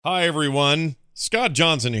Hi, everyone. Scott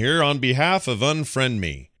Johnson here on behalf of Unfriend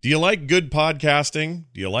Me. Do you like good podcasting?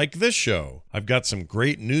 Do you like this show? I've got some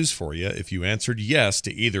great news for you if you answered yes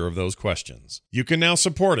to either of those questions. You can now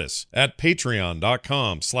support us at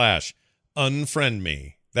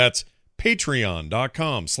patreon.com/unfriendme. That's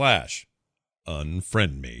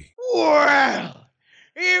patreon.com/unfriendme. Well,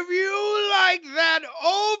 if you like that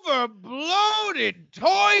overbloated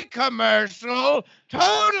toy commercial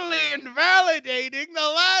totally invalidating the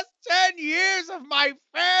last 10 years of my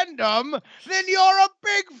fandom, then you're a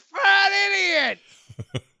big fat idiot.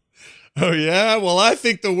 Oh, yeah? Well, I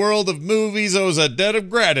think the world of movies owes a debt of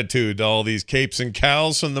gratitude to all these capes and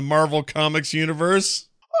cows from the Marvel Comics universe.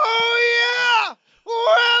 Oh, yeah?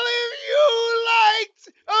 Well, if you liked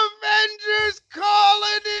Avengers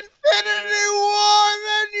Calling Infinity War,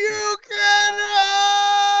 then you can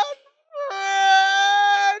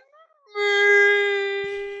unfriend me.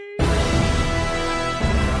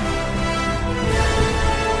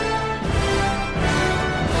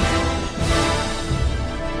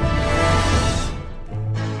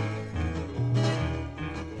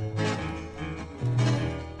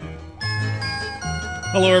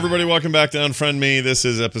 Hello, everybody. Welcome back to Unfriend Me. This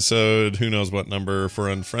is episode who knows what number for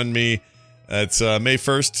Unfriend Me. It's May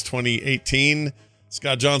 1st, 2018.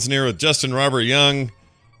 Scott Johnson here with Justin Robert Young.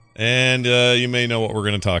 And you may know what we're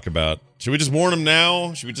going to talk about. Should we just warn them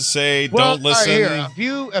now? Should we just say, don't listen? Here,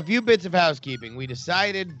 a few bits of housekeeping. We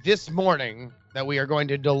decided this morning that we are going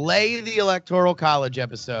to delay the Electoral College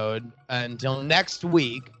episode until next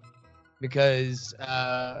week because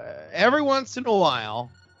every once in a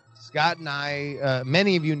while, Scott and I,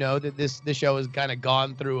 many of you know that this show has kind of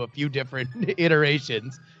gone through a few different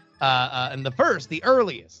iterations. And the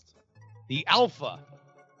earliest, the alpha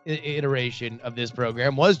iteration of this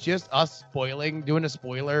program was just us doing a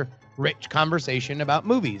spoiler-rich conversation about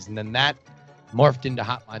movies. And then that morphed into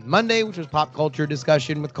Hotline Monday, which was pop culture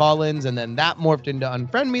discussion with call-ins. And then that morphed into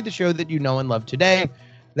Unfriend Me, the show that you know and love today.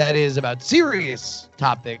 That is about serious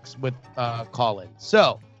topics with call-ins.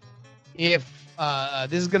 So if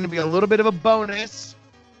this is going to be a little bit of a bonus,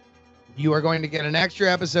 you are going to get an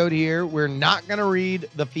extra episode here. We're not going to read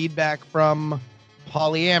the feedback from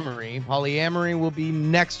Polyamory. Polyamory will be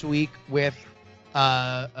next week with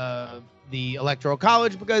the Electoral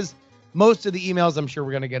College because most of the emails I'm sure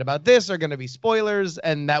we're going to get about this are going to be spoilers,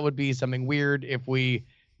 and that would be something weird if we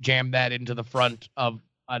jam that into the front of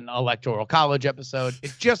an Electoral College episode.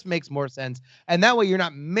 It just makes more sense. And that way you're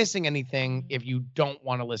not missing anything if you don't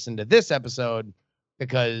want to listen to this episode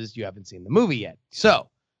because you haven't seen the movie yet. So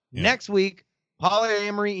next week,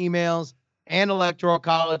 Polyamory emails and Electoral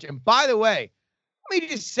College. And by the way, let me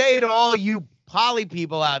just say to all you poly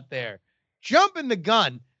people out there, jumping the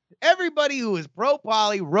gun. Everybody who is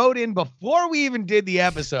pro-poly wrote in before we even did the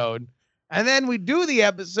episode. And then we do the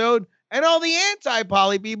episode and all the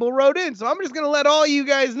anti-poly people wrote in. So I'm just going to let all you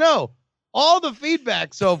guys know. All the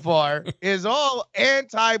feedback so far is all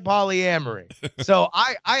anti-polyamory. So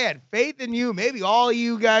I had faith in you. Maybe all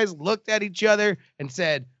you guys looked at each other and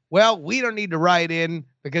said, well, we don't need to write in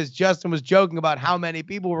because Justin was joking about how many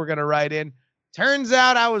people were going to write in. Turns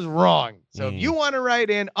out I was wrong. So if you want to write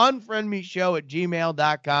in,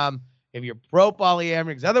 unfriendmeshow@gmail.com. If you're pro-polyamory,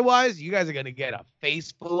 because otherwise you guys are going to get a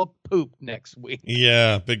face full of poop next week.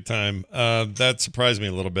 Yeah, big time. That surprised me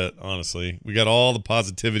a little bit, honestly. We got all the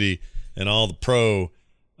positivity and all the pro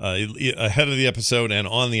ahead of the episode and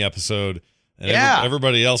on the episode. And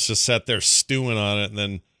everybody else just sat there stewing on it and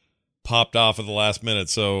then popped off at the last minute.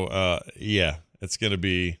 So, it's going to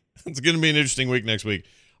be an interesting week next week.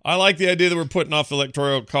 I like the idea that we're putting off the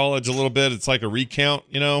Electoral College a little bit. It's like a recount,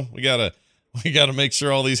 you know. We got to make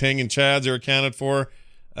sure all these hanging chads are accounted for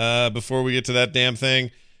before we get to that damn thing.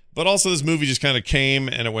 But also this movie just kind of came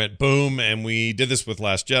and it went boom, and we did this with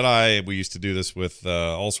Last Jedi. We used to do this with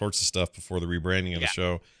all sorts of stuff before the rebranding of the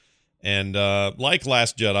show. And like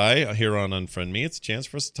Last Jedi here on Unfriend Me, it's a chance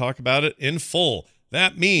for us to talk about it in full.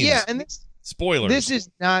 That means spoilers. This is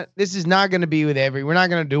not going to be with we're not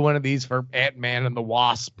going to do one of these for Ant-Man and the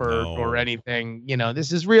Wasp or anything. You know,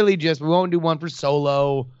 this is really just, we won't do one for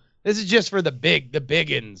Solo. This is just for the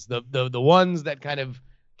biggins, the ones that kind of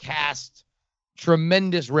cast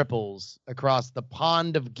tremendous ripples across the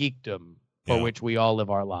pond of geekdom for which we all live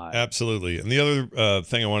our lives. Absolutely. And the other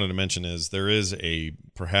thing I wanted to mention is there is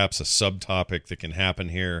perhaps a subtopic that can happen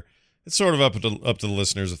here. It's sort of up to the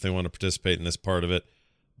listeners if they want to participate in this part of it.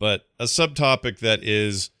 But a subtopic that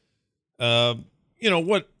is,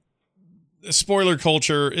 what spoiler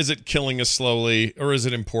culture, is it killing us slowly, or is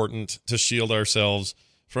it important to shield ourselves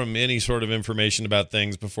from any sort of information about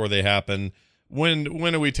things before they happen?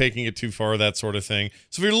 when are we taking it too far, that sort of thing.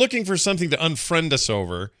 So if you're looking for something to unfriend us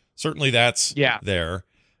over, certainly that's there.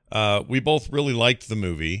 We both really liked the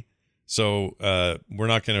movie, so we're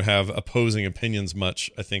not going to have opposing opinions much,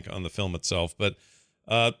 I think, on the film itself. But,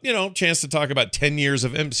 chance to talk about 10 years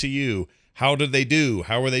of MCU. How did they do?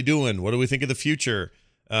 How are they doing? What do we think of the future?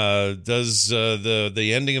 Does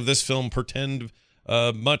the ending of this film portend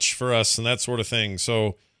much for us and that sort of thing?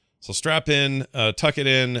 So strap in, tuck it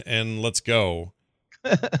in, and let's go.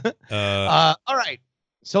 All right.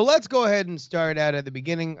 So let's go ahead and start out at the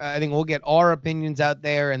beginning. I think we'll get our opinions out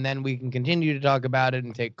there, and then we can continue to talk about it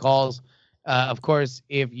and take calls. Of course,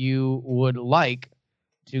 if you would like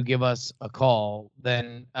to give us a call,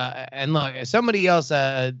 then and look, somebody else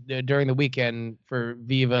during the weekend for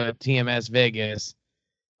Viva TMS Vegas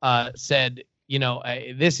said,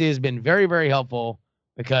 this has been very, very helpful,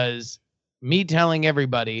 because me telling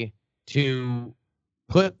everybody to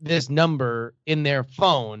put this number in their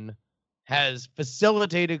phone has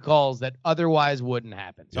facilitated calls that otherwise wouldn't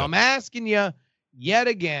happen. So I'm asking you yet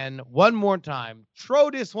again, one more time, throw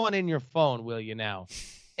this one in your phone, will you now?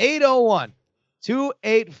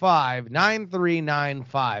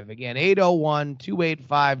 801-285-9395. Again,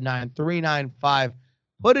 801-285-9395.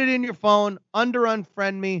 Put it in your phone,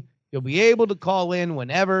 unfriend me. You'll be able to call in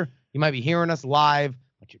whenever. You might be hearing us live,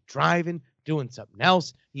 but you're driving, doing something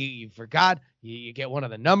else. You forgot. You get one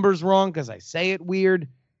of the numbers wrong because I say it weird.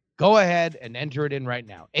 Go ahead and enter it in right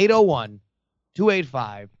now.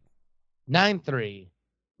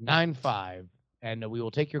 801-285-9395. And we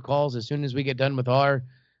will take your calls as soon as we get done with our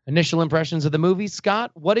initial impressions of the movie.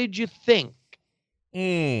 Scott, what did you think?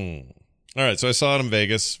 All right, so I saw it in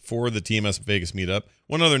Vegas for the TMS Vegas meetup.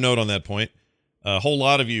 One other note on that point. A whole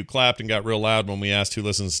lot of you clapped and got real loud when we asked who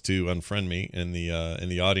listens to Unfriend Me in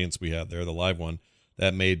the audience we had there, the live one.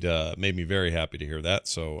 That made me very happy to hear that.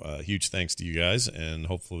 So huge thanks to you guys, and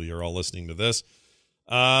hopefully you're all listening to this.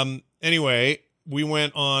 Anyway, we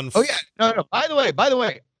went on. Oh yeah, no. By the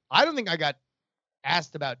way, I don't think I got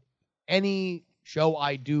asked about any show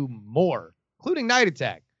I do more, including Night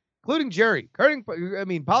Attack, including Jerry, Politics,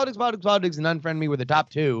 and Unfriend Me were the top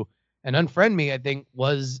two. And Unfriend Me, I think,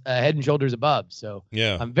 was head and shoulders above. So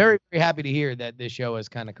yeah, I'm very, very happy to hear that this show has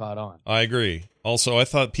kind of caught on. I agree. Also, I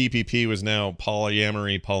thought PPP was now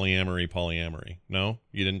polyamory. No,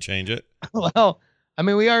 you didn't change it? Well,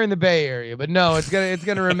 we are in the Bay Area, but no, it's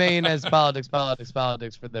gonna remain as politics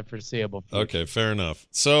for the foreseeable future. Okay, fair enough.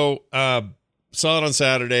 So saw it on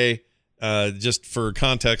Saturday. Just for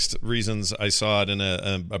context reasons, I saw it in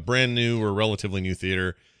a brand new or relatively new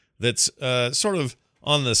theater that's sort of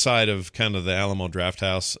on the side of kind of the Alamo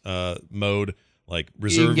Drafthouse mode, like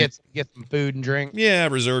reserve. You can get some food and drink. Yeah,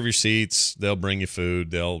 reserve your seats. They'll bring you food.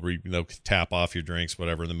 They'll tap off your drinks,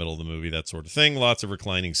 whatever, in the middle of the movie, that sort of thing. Lots of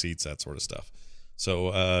reclining seats, that sort of stuff.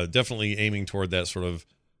 So definitely aiming toward that sort of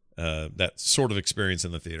experience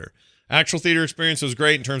in the theater. Actual theater experience was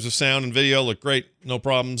great in terms of sound and video. Looked great, no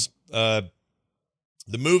problems. The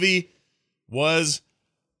movie was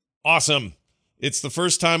awesome. It's the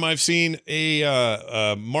first time I've seen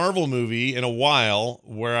a Marvel movie in a while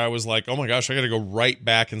where I was like, oh my gosh, I got to go right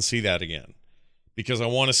back and see that again, because I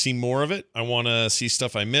want to see more of it. I want to see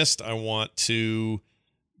stuff I missed. I want to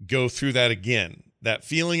go through that again. That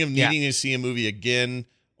feeling of needing to see a movie again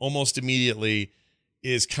almost immediately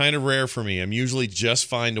is kind of rare for me. I'm usually just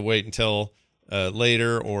fine to wait until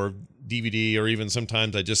later, or DVD, or even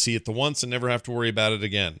sometimes I just see it the once and never have to worry about it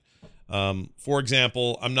again. For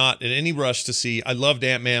example, I'm not in any rush to see. I loved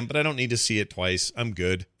Ant-Man, but I don't need to see it twice. I'm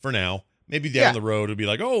good for now. Maybe down the road it'll be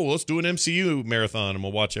like, oh, let's do an MCU marathon and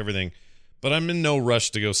we'll watch everything. But I'm in no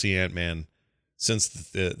rush to go see Ant-Man since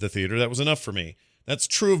the theater. That was enough for me. That's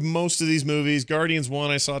true of most of these movies. Guardians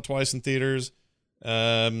 1 I saw twice in theaters.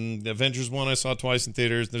 Avengers 1 I saw twice in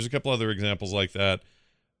theaters. There's a couple other examples like that.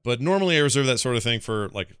 But normally I reserve that sort of thing for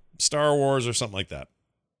like Star Wars or something like that.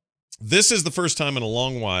 This is the first time in a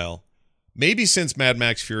long while, maybe since Mad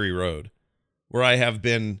Max Fury Road, where I have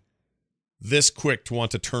been this quick to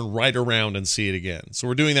want to turn right around and see it again. So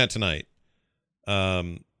we're doing that tonight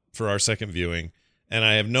for our second viewing. And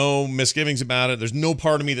I have no misgivings about it. There's no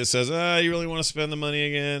part of me that says, you really want to spend the money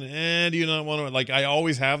again? Do you not want to? Like, I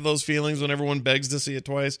always have those feelings when everyone begs to see it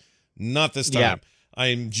twice. Not this time. Yeah. I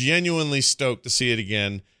am genuinely stoked to see it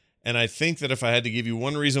again. And I think that if I had to give you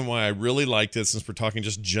one reason why I really liked it, since we're talking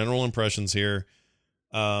just general impressions here,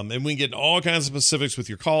 and we can get all kinds of specifics with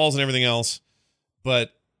your calls and everything else,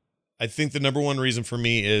 but I think the number one reason for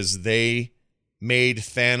me is they made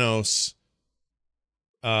Thanos,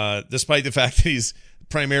 despite the fact that he's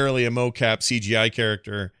primarily a mocap CGI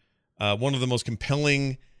character, one of the most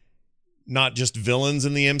compelling not just villains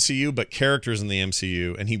in the MCU, but characters in the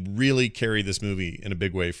MCU, and he really carried this movie in a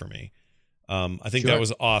big way for me. I think that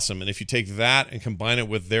was awesome. And if you take that and combine it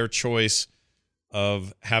with their choice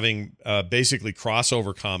of having basically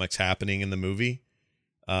crossover comics happening in the movie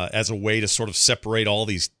as a way to sort of separate all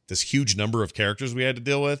this huge number of characters we had to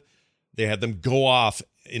deal with, they had them go off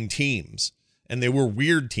in teams, and they were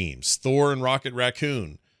weird teams. Thor and Rocket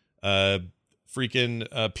Raccoon, Peter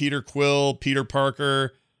Quill, Peter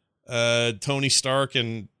Parker, Tony Stark,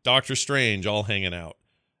 and Doctor Strange all hanging out.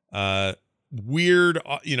 Weird,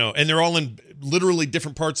 and they're all in literally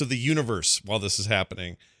different parts of the universe while this is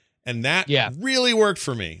happening. And that really worked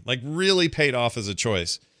for me, like really paid off as a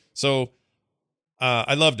choice. So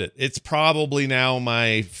I loved it. It's probably now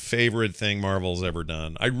my favorite thing Marvel's ever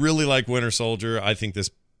done. I really like Winter Soldier. I think this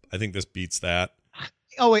beats that.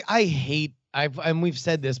 Oh, wait, and we've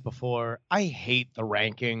said this before. I hate the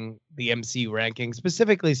MCU ranking,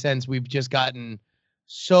 specifically since we've just gotten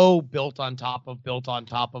so built on top of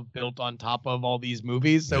all these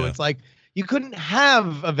movies. So it's like, you couldn't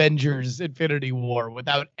have Avengers Infinity War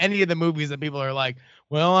without any of the movies that people are like,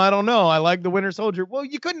 well, I don't know, I like the Winter Soldier. Well,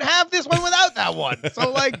 you couldn't have this one without that one.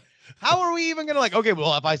 So like, how are we even going to okay,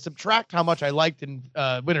 well, if I subtract how much I liked in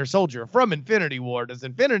Winter Soldier from Infinity War, does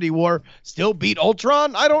Infinity War still beat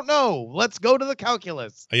Ultron? I don't know. Let's go to the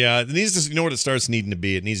calculus. Yeah, it needs to, you know what it starts needing to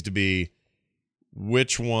be? It needs to be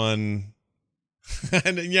which one.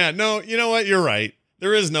 And you know what? You're right.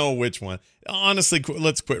 There is no which one. Honestly,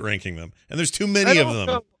 let's quit ranking them. And there's too many of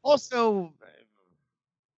them. Also,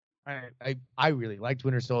 I really liked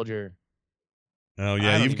Winter Soldier. Oh,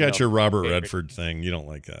 yeah. You've got your Robert Redford thing. You don't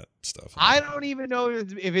like that stuff. I don't even know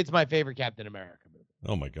if it's my favorite Captain America movie.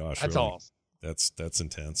 Oh, my gosh. That's really? all. That's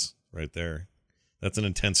intense right there. That's an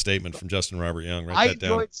intense statement from Justin Robert Young. Write that down.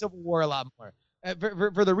 I enjoyed Civil War a lot more.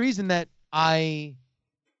 For the reason that I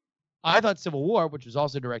thought Civil War, which was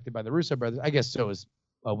also directed by the Russo brothers, I guess so was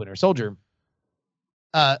Winter Soldier,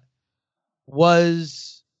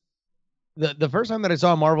 was the first time that I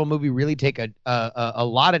saw a Marvel movie really take a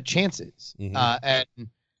lot of chances. Mm-hmm. And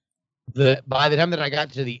by the time that I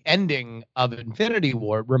got to the ending of Infinity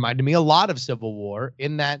War, it reminded me a lot of Civil War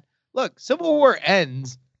in that, look, Civil War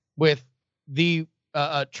ends with the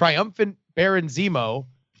triumphant Baron Zemo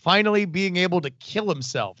finally being able to kill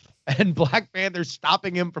himself and Black Panther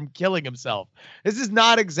stopping him from killing himself. This is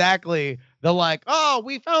not exactly the like, oh,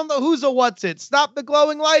 we found the who's a what's it, stop the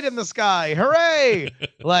glowing light in the sky, hooray.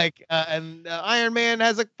 And Iron Man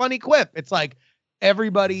has a funny quip. It's like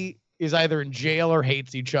everybody is either in jail or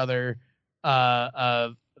hates each other.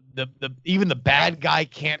 Even the bad guy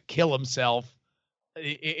can't kill himself.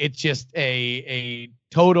 It's just a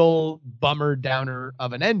total bummer downer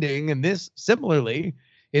of an ending. And this similarly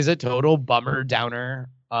is a total bummer downer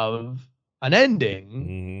of an ending.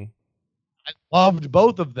 Mm-hmm. I loved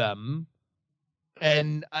both of them.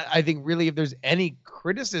 And I think really if there's any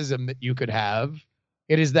criticism that you could have,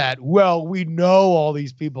 it is that, well, we know all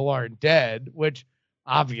these people aren't dead, which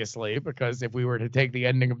obviously, because if we were to take the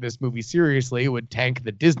ending of this movie seriously, it would tank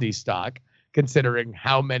the Disney stock, considering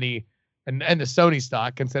how many, and the Sony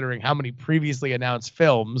stock, considering how many previously announced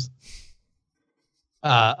films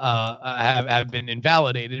have been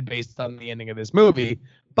invalidated based on the ending of this movie.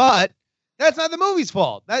 But that's not the movie's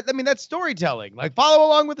fault. That's storytelling. Like, follow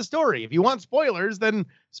along with the story. If you want spoilers, then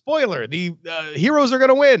spoiler. The heroes are going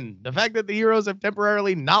to win. The fact that the heroes have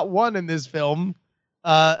temporarily not won in this film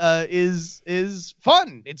is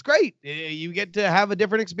fun. It's great. You get to have a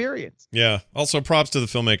different experience. Yeah. Also, props to the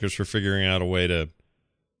filmmakers for figuring out a way to.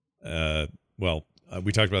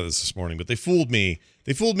 We talked about this morning, but they fooled me.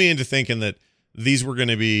 They fooled me into thinking that these were going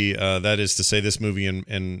to be, that is to say, this movie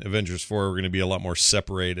and Avengers 4 were going to be a lot more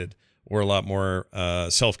separated or a lot more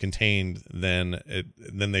self-contained than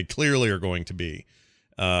they clearly are going to be.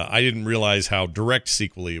 I didn't realize how direct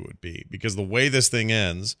sequel-y it would be, because the way this thing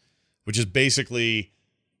ends, which is basically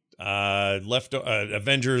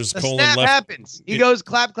Avengers the snap happens. He goes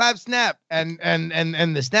clap clap snap, and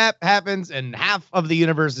the snap happens, and half of the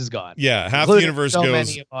universe is gone. Yeah, half the universe goes.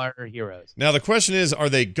 Many of our heroes. Now the question is, are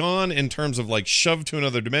they gone in terms of like shoved to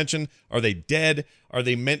another dimension? Are they dead? Are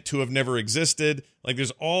they meant to have never existed? Like,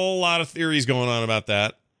 there's a lot of theories going on about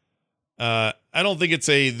that. I don't think it's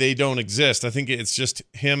they don't exist. I think it's just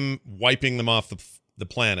him wiping them off the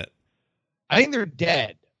planet. I think they're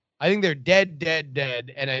dead. I think they're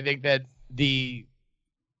dead. And I think that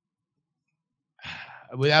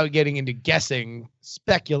without getting into guessing,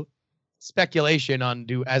 speculation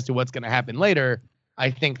as to what's going to happen later,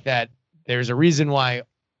 I think that there's a reason why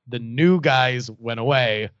the new guys went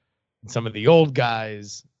away and some of the old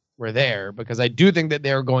guys were there, because I do think that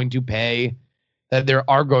they're going to pay that there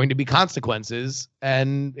are going to be consequences,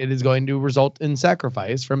 and it is going to result in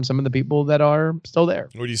sacrifice from some of the people that are still there.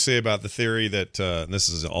 What do you say about the theory that, and this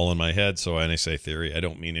is all in my head, so when I say theory, I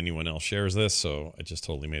don't mean anyone else shares this, so I just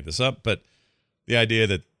totally made this up, but the idea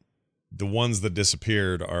that the ones that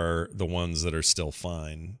disappeared are the ones that are still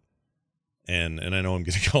fine. And I know I'm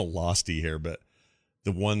going to go losty here, but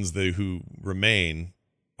the ones who remain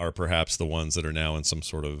are perhaps the ones that are now in some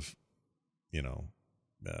sort of,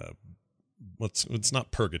 it's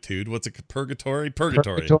not purgatude. What's it? Purgatory?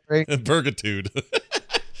 Purgatude.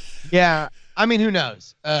 Yeah. I mean, who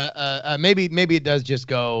knows? Maybe it does just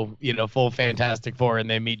go, full Fantastic Four, and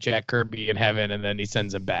they meet Jack Kirby in heaven, and then he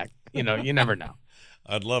sends him back. You never know.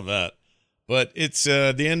 I'd love that. But it's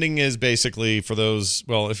the ending is basically for those.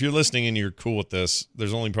 Well, if you're listening and you're cool with this,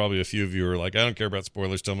 there's only probably a few of you who are like, I don't care about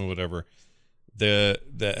spoilers. Tell me whatever. The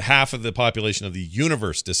half of the population of the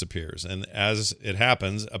universe disappears, and as it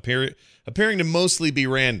happens, appearing to mostly be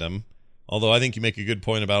random. Although I think you make a good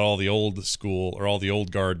point about all the old school or all the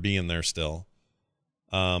old guard being there still.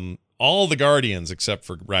 All the Guardians except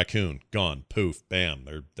for Raccoon gone. Poof, bam,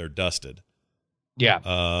 they're dusted.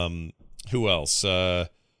 Yeah. Who else?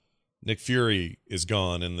 Nick Fury is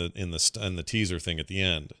gone in the teaser thing at the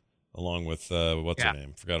end, along with what's her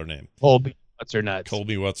name? Forgot her name. Colby What's Her Nuts.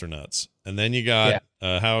 Colby What's Her Nuts. And then you got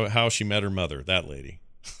how she met her mother. That lady.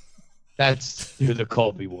 That's who the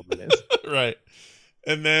Colby woman is. Right.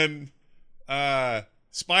 And then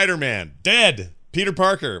Spider-Man dead. Peter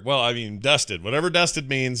Parker. Well, I mean dusted. Whatever dusted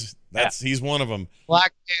means. He's one of them.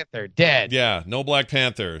 Black Panther dead. Yeah, no Black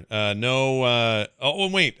Panther.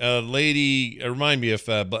 Lady. Remind me if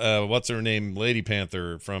what's her name? Lady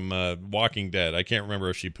Panther from Walking Dead. I can't remember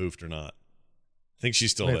if she poofed or not. I think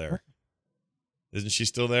she's still there. What? Isn't she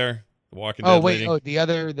still there? The Walking Dead. Lady?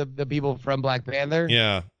 The people from Black Panther.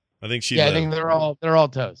 Yeah, I think she. Yeah, I think they're all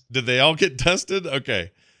toast. Did they all get dusted?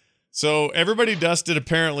 Okay. So everybody dusted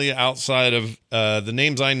apparently outside of the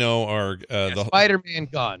names I know are the Spider-Man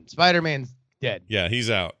gone. Spider-Man's dead. Yeah, he's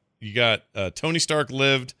out. You got Tony Stark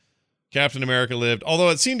lived, Captain America lived. Although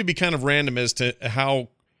it seemed to be kind of random as to how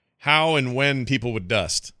and when people would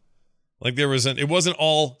dust. Like it wasn't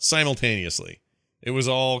all simultaneously. It was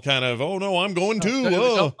all kind of, oh no, I'm going too.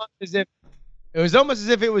 It was almost as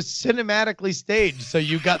if it was cinematically staged, so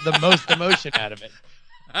you got the most emotion out of it.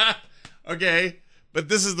 Okay. But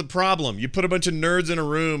this is the problem. You put a bunch of nerds in a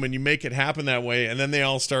room and you make it happen that way, and then they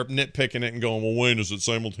all start nitpicking it and going, well, wait, is it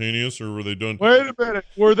simultaneous or were they done? Wait a minute.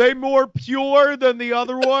 Were they more pure than the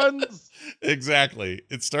other ones? Exactly.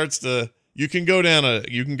 It starts to you can go down a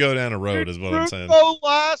road is what I'm saying. Go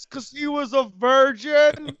last because he was a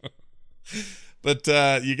virgin. But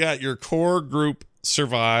you got your core group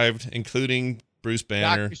survived, including Bruce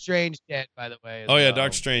Banner. Doctor Strange dead, by the way. Yeah,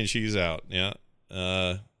 Doctor Strange, he's out. Yeah.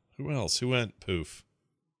 Who else? Who went poof?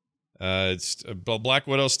 It's Black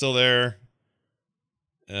Widow's still there.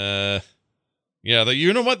 You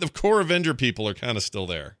know what? The core Avenger people are kind of still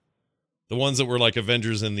there. The ones that were like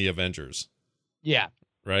Avengers in the Avengers. Yeah.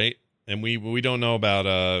 Right? And we don't know about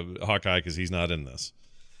Hawkeye because he's not in this.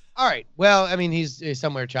 All right. Well, I mean, he's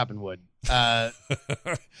somewhere chopping wood.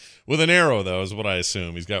 With an arrow, though, is what I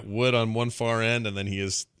assume. He's got wood on one far end, and then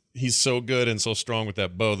he's so good and so strong with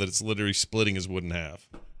that bow that it's literally splitting his wood in half.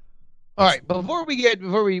 All right, before we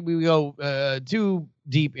go too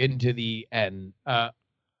deep into the end,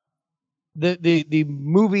 the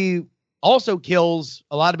movie also kills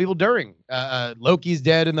a lot of people during. Loki's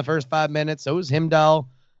dead in the first 5 minutes. So is Heimdall.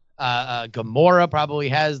 Gamora probably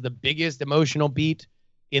has the biggest emotional beat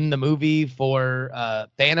in the movie for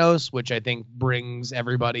Thanos, which I think brings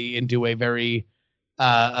everybody into a very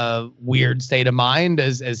weird state of mind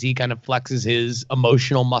as he kind of flexes his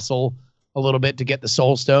emotional muscle a little bit to get the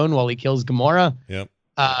Soul Stone while he kills Gamora. Yep.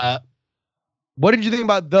 What did you think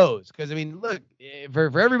about those? Because, I mean, look,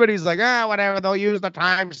 for everybody who's like, whatever, they'll use the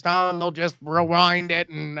time stone, they'll just rewind it,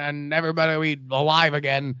 and everybody will be alive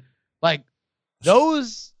again. Like,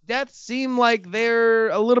 those deaths seem like they're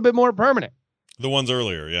a little bit more permanent. The ones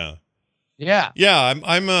earlier, yeah. Yeah. Yeah,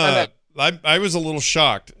 I was a little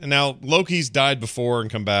shocked. And now Loki's died before and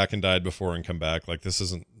come back and died before and come back. Like, this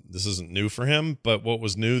isn't new for him, but what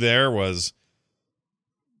was new there was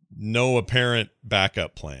no apparent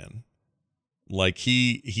backup plan. Like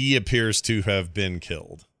he appears to have been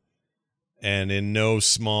killed, and in no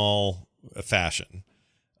small fashion.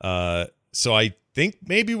 So I think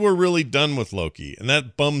maybe we're really done with Loki, and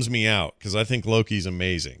that bums me out because I think Loki's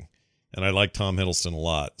amazing, and I like Tom Hiddleston a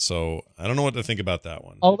lot. So I don't know what to think about that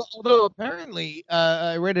one. Although apparently,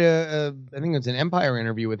 I read I think it's an Empire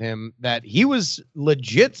interview with him that he was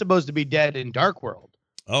legit supposed to be dead in Dark World.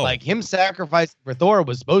 Oh, like him sacrificing for Thor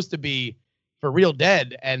was supposed to be for real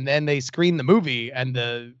dead, and then they screened the movie, and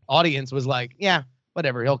the audience was like, "Yeah,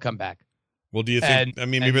 whatever, he'll come back." Well, do you think?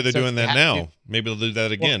 Maybe they're doing that now. Maybe they'll do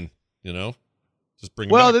that again. Just bring.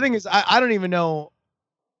 Well, the thing is, I don't even know.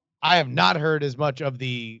 I have not heard as much of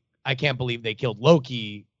the "I can't believe they killed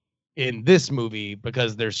Loki" in this movie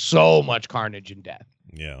because there's so much carnage and death.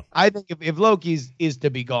 Yeah, I think if Loki's is to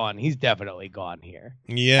be gone, he's definitely gone here.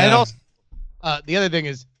 Yeah, and also the other thing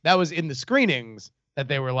is that was in the screenings that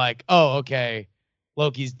they were like, "Oh, okay,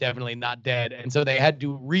 Loki's definitely not dead," and so they had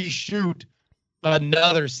to reshoot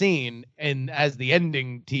another scene and as the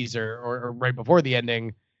ending teaser or right before the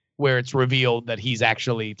ending where it's revealed that he's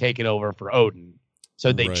actually taken over for Odin.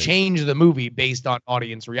 So they changed the movie based on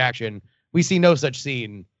audience reaction. We see no such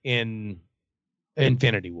scene in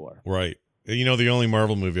Infinity War. Right. The only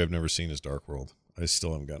Marvel movie I've never seen is Dark World. I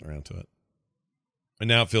still haven't gotten around to it. And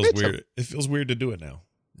now it feels weird. It feels weird to do it now.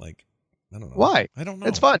 Like, I don't know. Why? I don't know.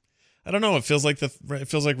 It's fun. I don't know. It feels like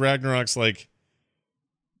Ragnarok's like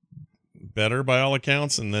better by all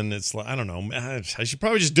accounts, and then it's like, I don't know. I should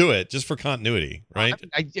probably just do it just for continuity, right?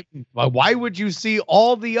 Why would you see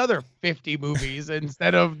all the other 50 movies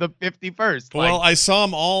instead of the 51st? Well, I saw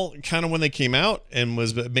them all kind of when they came out and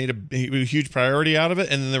made a huge priority out of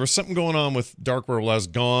it, and then there was something going on with Dark World while I was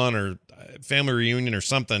gone, or family reunion or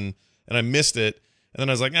something, and I missed it. And then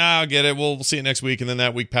I was like, I'll get it. We'll see it next week. And then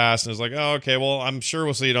that week passed, and I was like, oh, okay, well, I'm sure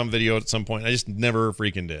we'll see it on video at some point. I just never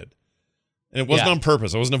freaking did. And it wasn't on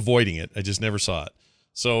purpose. I wasn't avoiding it. I just never saw it.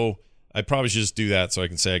 So I probably should just do that so I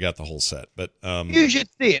can say I got the whole set. But you should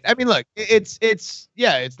see it. I mean, look, it's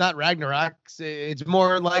not Ragnarok. It's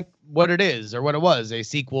more like what it is or what it was, a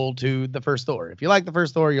sequel to the first Thor. If you like the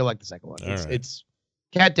first Thor, you'll like the second one. It's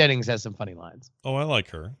Kat Dennings has some funny lines. Oh, I like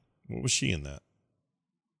her. What was she in that?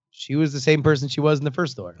 She was the same person she was in the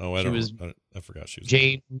first Thor. Oh, I forgot she was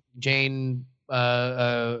Jane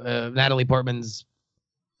Natalie Portman's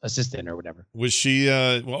assistant or whatever. Was she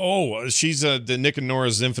she's the Nick and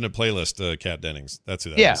Nora's Infinite Playlist, Kat Dennings. That's who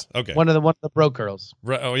that is. Okay. One of the Broke Girls.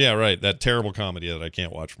 Right. Oh yeah, right. That terrible comedy that I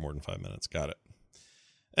can't watch for more than 5 minutes. Got it.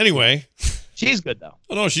 Anyway. She's good though.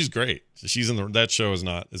 Oh no, she's great. She's in that show is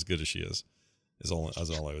not as good as she is all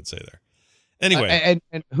I would say there. Anyway.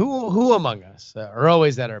 And who among us are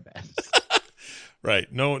always at our best?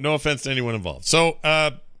 Right. No offense to anyone involved. So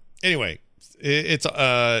anyway,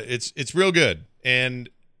 it's real good. And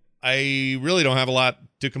I really don't have a lot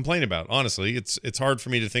to complain about. Honestly, it's hard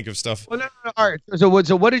for me to think of stuff. Well, no. All right. So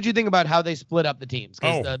what did you think about how they split up the teams?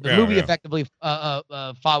 Because the movie effectively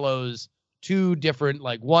follows two different,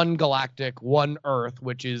 like one galactic, one Earth,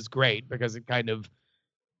 which is great because it kind of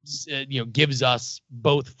gives us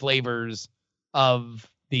both flavors of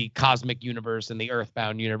the cosmic universe and the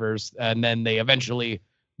Earthbound universe, and then they eventually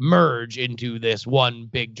merge into this one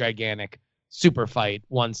big gigantic super fight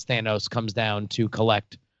once Thanos comes down to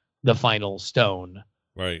collect the final stone.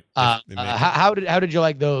 Right. How did you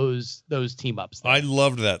like those team ups there? I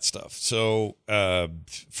loved that stuff. So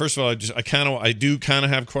first of all, I do kind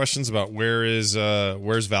of have questions about where's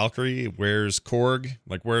Valkyrie, where's Korg,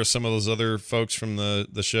 like where are some of those other folks from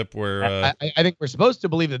the ship? Where I think we're supposed to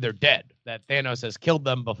believe that they're dead, that Thanos has killed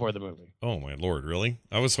them before the movie. Oh my lord, really?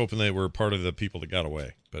 I was hoping they were part of the people that got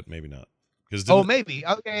away, but maybe not. Maybe.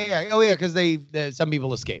 Okay, yeah. Oh, yeah, because some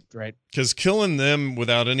people escaped, right? Because killing them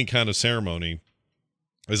without any kind of ceremony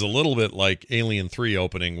is a little bit like Alien 3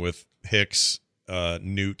 opening with Hicks,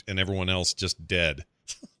 Newt, and everyone else just dead.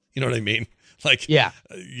 You know what I mean? Like, yeah,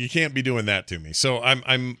 you can't be doing that to me. So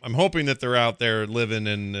I'm hoping that they're out there living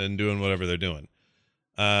and doing whatever they're doing.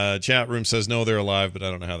 Chat room says no, they're alive, but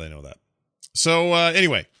I don't know how they know that. So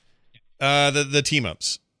anyway, the team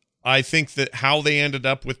ups. I think that how they ended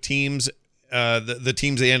up with teams. The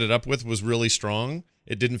teams they ended up with was really strong.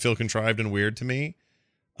 It didn't feel contrived and weird to me.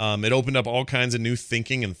 It opened up all kinds of new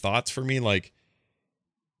thinking and thoughts for me. Like,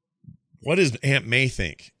 what does Aunt May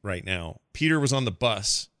think right now? Peter was on the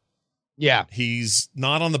bus. Yeah. He's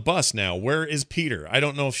not on the bus now. Where is Peter? I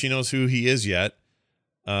don't know if she knows who he is yet.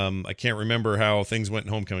 I can't remember how things went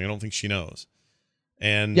in Homecoming. I don't think she knows.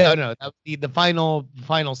 And the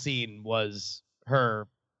final scene was her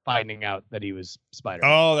finding out that he was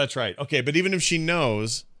Spider-Man. Oh, that's right. Okay, but even if she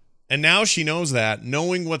knows, and now she knows that,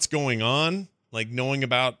 knowing what's going on, like knowing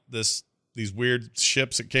about these weird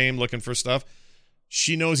ships that came looking for stuff,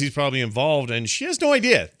 she knows he's probably involved, and she has no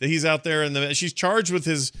idea that he's out there. And she's charged with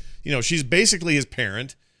his, she's basically his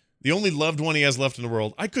parent, the only loved one he has left in the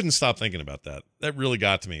world. I couldn't stop thinking about that. That really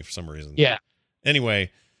got to me for some reason. Yeah. Anyway,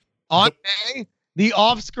 Aunt May. The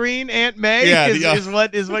off-screen Aunt May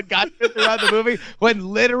is what got you throughout the movie when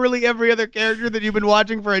literally every other character that you've been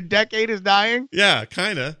watching for a decade is dying. Yeah,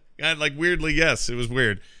 kind of. Like weirdly, yes, it was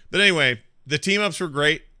weird. But anyway, the team ups were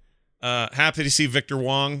great. Happy to see Victor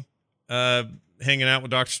Wong hanging out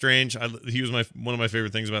with Doctor Strange. He was one of my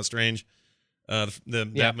favorite things about Strange,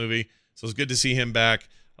 that movie. So it's good to see him back.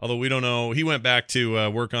 Although we don't know, he went back to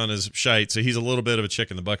work on his shite, so he's a little bit of a chick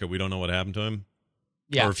in the bucket. We don't know what happened to him,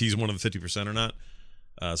 or if he's one of the 50% or not.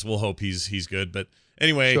 So we'll hope he's good. But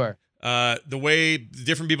anyway, sure. The way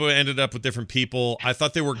different people ended up with different people, I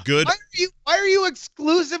thought they were good. Why are you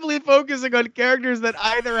exclusively focusing on characters that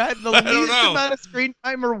either had the least amount of screen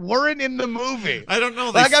time or weren't in the movie? I don't know.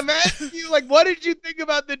 Like, I'm asking you, like, what did you think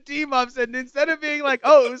about the team ups? And instead of being like,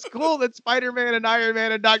 oh, it was cool that Spider-Man and Iron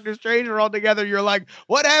Man and Doctor Strange are all together, you're like,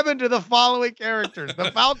 what happened to the following characters?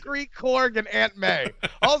 The Valkyrie, Korg, and Aunt May.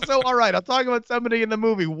 Also, all right, I'll talk about somebody in the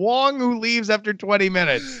movie, Wong, who leaves after 20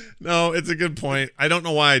 minutes. No, it's a good point. I don't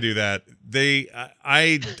know why I do that.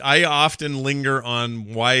 I often linger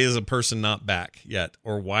on why is a person not back yet,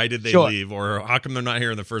 or why did they leave, or how come they're not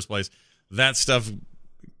here in the first place. That stuff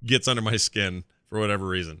gets under my skin for whatever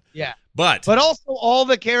reason. Yeah, but also all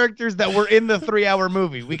the characters that were in the 3-hour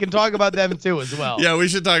movie, we can talk about them too as well. Yeah, we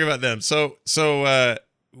should talk about them. So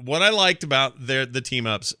what I liked about the team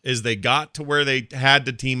ups is they got to where they had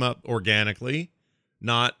to team up organically,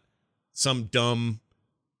 not some dumb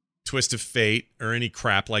twist of fate or any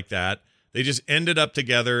crap like that. They just ended up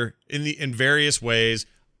together in various ways,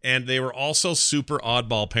 and they were also super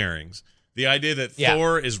oddball pairings. The idea that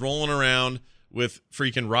Thor is rolling around with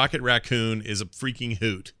freaking Rocket Raccoon is a freaking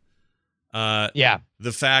hoot.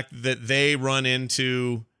 The fact that they run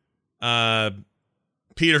into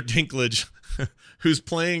Peter Dinklage, who's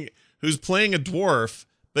playing a dwarf,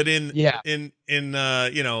 but in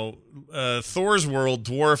Thor's world,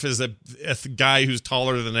 dwarf is a guy who's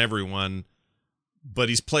taller than everyone, but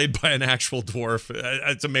he's played by an actual dwarf.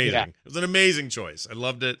 It's amazing. Yeah. It was an amazing choice. I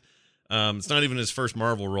loved it. It's not even his first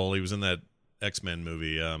Marvel role. He was in that X-Men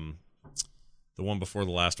movie. The one before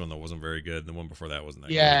the last one that wasn't very good. The one before that wasn't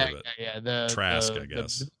that good. Yeah. The Trask, I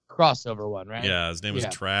guess. The crossover one, right? Yeah, his name was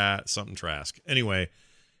something Trask. Anyway,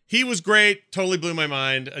 he was great. Totally blew my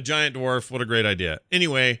mind. A giant dwarf. What a great idea.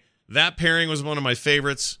 Anyway, that pairing was one of my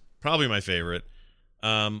favorites. Probably my favorite.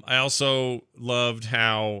 I also loved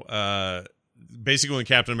how basically when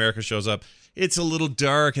Captain America shows up, it's a little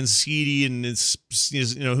dark and seedy, and it's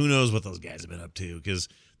who knows what those guys have been up to, because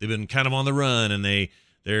they've been kind of on the run, and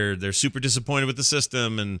they're super disappointed with the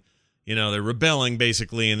system, and they're rebelling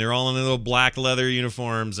basically, and they're all in their little black leather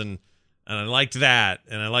uniforms, and I liked that,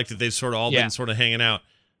 and I liked that they've sort of all been sort of hanging out.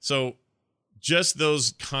 So just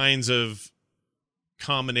those kinds of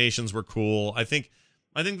combinations were cool. I think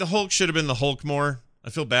the Hulk should have been the Hulk more. I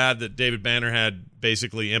feel bad that David Banner had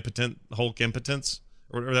basically Hulk impotence,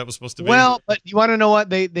 or whatever that was supposed to be. Well, but you want to know what?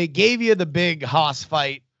 They gave you the big Hoss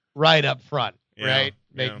fight right up front, right?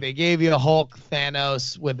 They gave you a Hulk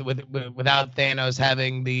Thanos without Thanos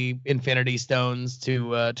having the Infinity Stones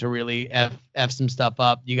to really f some stuff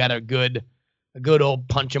up. You got a good old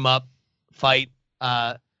punch 'em up fight.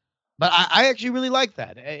 But I actually really like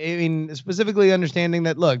that. I mean, specifically understanding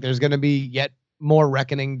that, look, there's going to be yet more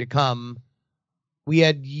reckoning to come. We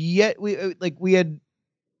had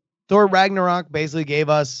Thor Ragnarok basically gave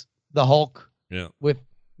us the Hulk with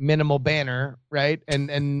minimal Banner, right? And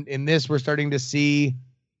in this, we're starting to see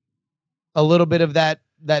a little bit of that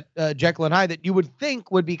Jekyll and Hyde that you would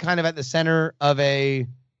think would be kind of at the center of a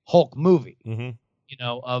Hulk movie. Mm-hmm.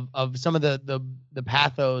 Of some of the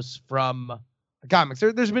pathos from the comics.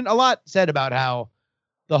 There's been a lot said about how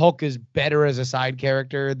the Hulk is better as a side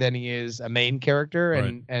character than he is a main character,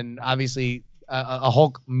 and obviously a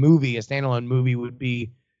Hulk movie, a standalone movie, would be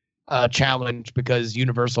a challenge because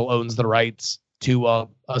Universal owns the rights to a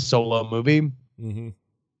solo movie. Mm-hmm.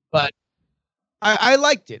 But I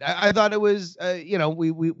liked it. I thought it was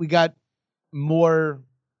we got more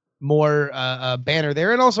Banner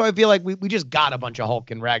there, and also I feel like we just got a bunch of Hulk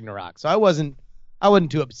in Ragnarok, so I wasn't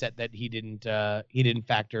too upset that he didn't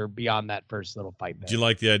factor beyond that first little fight there. Did you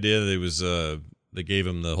like the idea that they gave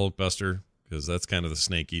him the Hulk Buster? Because that's kind of the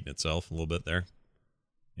snake eating itself a little bit there,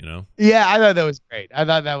 Yeah, I thought that was great. I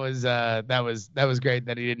thought that was great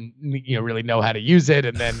that he didn't really know how to use it,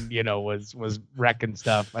 and then was wrecking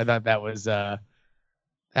stuff. I thought that was good,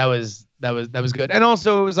 and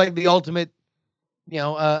also it was like the ultimate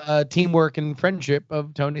teamwork and friendship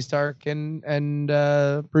of Tony Stark and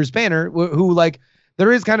Bruce Banner, who like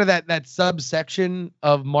there is kind of that subsection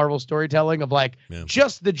of Marvel storytelling of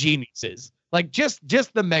just the geniuses. Like just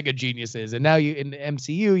the mega geniuses, and now in the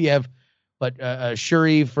MCU you have,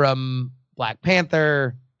 Shuri from Black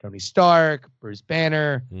Panther, Tony Stark, Bruce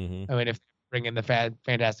Banner. Mm-hmm. I mean, if they bring in the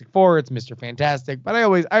Fantastic Four, it's Mr. Fantastic. But I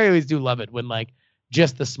always do love it when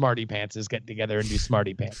just the smarty pantses get together and do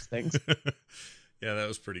smarty pants things. Yeah, that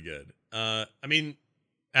was pretty good. I mean,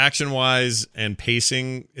 action-wise and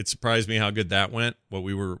pacing, it surprised me how good that went. What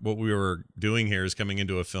we were doing here is coming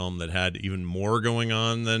into a film that had even more going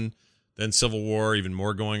on than Civil War, even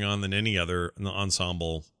more going on than any other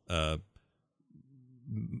ensemble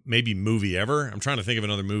maybe movie ever. I'm trying to think of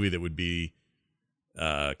another movie that would be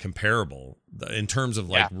comparable in terms of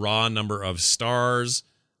like raw number of stars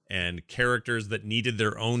and characters that needed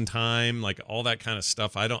their own time, like all that kind of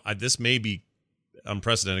stuff. This may be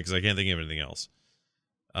unprecedented because I can't think of anything else.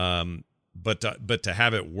 But to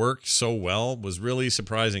have it work so well was really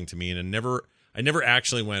surprising to me, and I never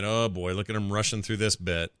actually went, oh boy, look at him rushing through this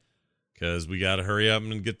bit because we got to hurry up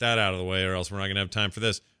and get that out of the way, or else we're not going to have time for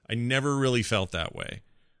this. I never really felt that way.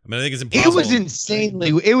 I mean, I think it's impossible.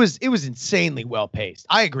 It was insanely well paced.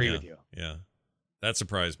 I agree with you. Yeah, that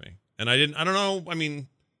surprised me, and I don't know. I mean,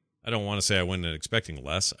 I don't want to say I went in expecting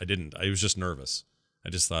less. I didn't. I was just nervous. I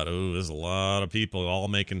just thought, oh, there's a lot of people all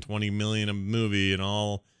making $20 million a movie and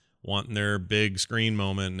all wanting their big screen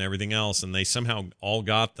moment and everything else, and they somehow all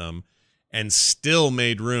got them and still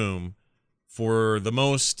made room for the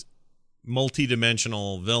most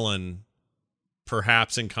multi-dimensional villain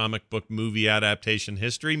perhaps in comic book movie adaptation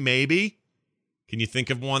history. Maybe. Can you think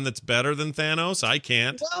of one that's better than Thanos? I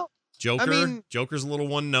can't. Well, Joker. I mean, Joker's a little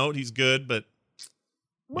one note. He's good, but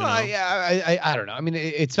well, I don't know. I mean,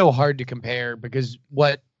 it's so hard to compare because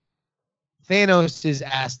what Thanos is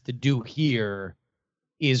asked to do here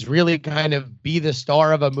is really kind of be the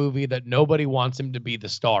star of a movie that nobody wants him to be the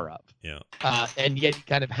star of. Yeah. And yet he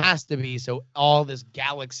kind of has to be, so all this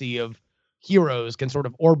galaxy of heroes can sort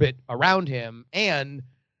of orbit around him. And,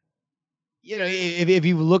 you know, if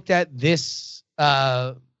you looked at this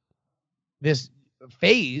this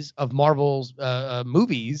phase of Marvel's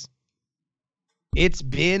movies, it's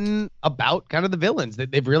been about kind of the villains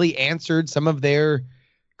that they've really answered some of their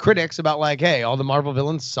critics about, like, hey, all the Marvel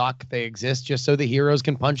villains suck. They exist just so the heroes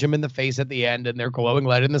can punch them in the face at the end and their glowing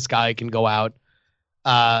light in the sky can go out.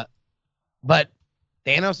 But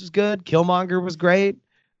Thanos was good. Killmonger was great.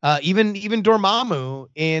 Even Dormammu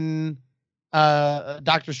in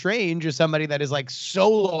Doctor Strange is somebody that is like so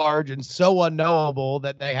large and so unknowable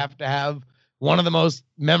that they have to have one of the most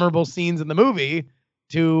memorable scenes in the movie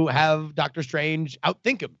to have Doctor Strange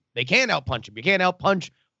outthink him. They can't outpunch him. You can't outpunch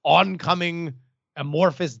oncoming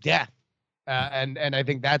amorphous death. And I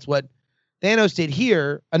think that's what Thanos did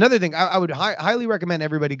here. Another thing, I would highly recommend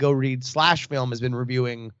everybody go read. Slash Film has been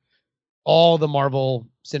reviewing all the Marvel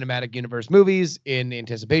Cinematic Universe movies in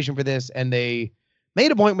anticipation for this, and they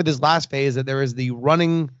made a point with this last phase that there is the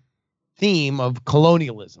running theme of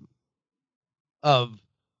colonialism, of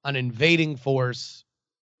an invading force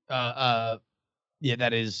that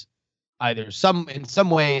is either in some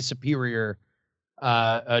way superior,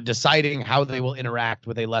 deciding how they will interact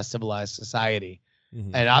with a less civilized society.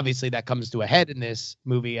 Mm-hmm. And obviously that comes to a head in this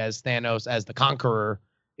movie as Thanos, as the conqueror,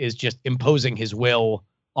 is just imposing his will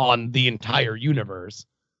on the entire universe.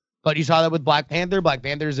 But you saw that with Black Panther. Black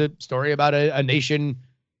Panther is a story about a nation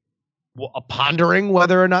pondering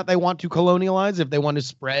whether or not they want to colonialize, if they want to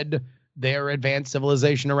spread their advanced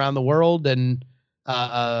civilization around the world. And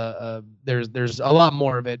there's a lot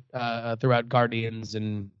more of it throughout Guardians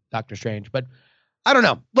and Doctor Strange. But I don't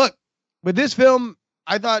know. Look, with this film,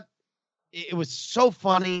 I thought it was so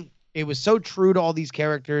funny. It was so true to all these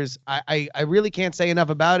characters. I really can't say enough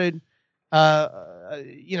about it.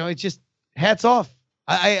 It's just hats off.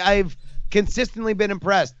 I've consistently been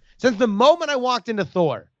impressed since the moment I walked into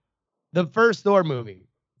Thor, the first Thor movie.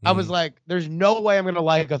 I was like, there's no way I'm going to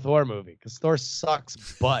like a Thor movie because Thor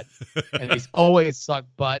sucks butt. And he's always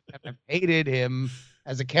sucked butt. And I've hated him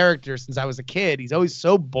as a character since I was a kid. He's always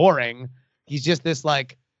so boring. He's just this,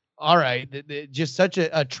 like, all right, just such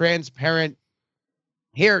a transparent,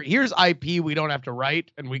 here's IP we don't have to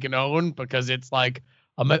write and we can own because it's like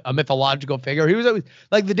a mythological figure. He was always,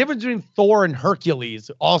 like, the difference between Thor and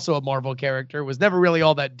Hercules, also a Marvel character, was never really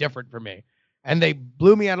all that different for me. And they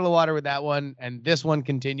blew me out of the water with that one. And this one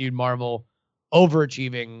continued Marvel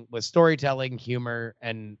overachieving with storytelling, humor,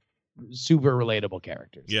 and super relatable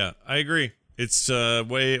characters. Yeah, I agree. It's a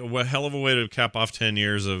hell of a way to cap off 10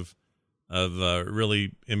 years of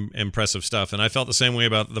really impressive stuff. And I felt the same way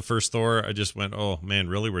about the first Thor. I just went, oh man,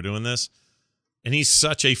 really? We're doing this? And he's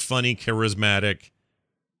such a funny, charismatic,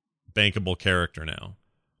 bankable character now.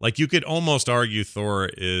 Like, you could almost argue Thor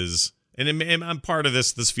is, and I'm part of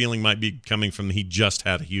this feeling might be coming from, he just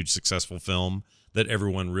had a huge successful film that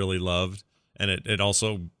everyone really loved. And it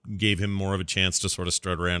also gave him more of a chance to sort of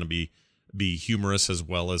strut around and be humorous as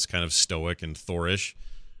well as kind of stoic and Thorish.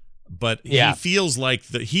 but he feels like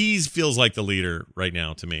the leader right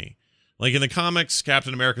now to me. Like in the comics,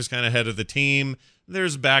 Captain America's kind of head of the team.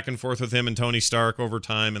 There's back and forth with him and Tony Stark over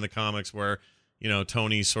time in the comics where,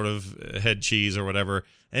 Tony's sort of head cheese or whatever.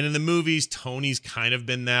 And in the movies, Tony's kind of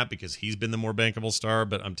been that because he's been the more bankable star.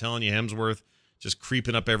 But I'm telling you, Hemsworth just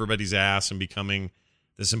creeping up everybody's ass and becoming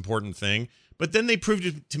this important thing. But then they proved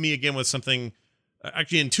it to me again with something,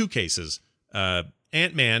 actually in two cases.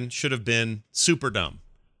 Ant-Man should have been super dumb.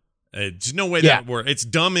 There's no way that works. It's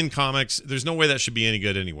dumb in comics. There's no way that should be any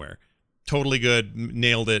good anywhere. Totally good.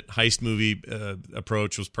 Nailed it. Heist movie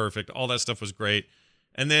approach was perfect. All that stuff was great.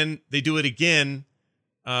 And then they do it again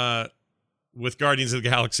with Guardians of the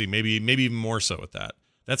Galaxy, maybe even more so with that.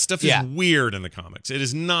 That stuff is weird in the comics. It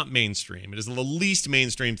is not mainstream. It is the least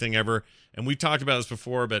mainstream thing ever. And we've talked about this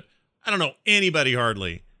before, but I don't know anybody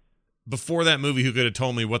hardly before that movie who could have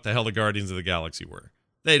told me what the hell the Guardians of the Galaxy were.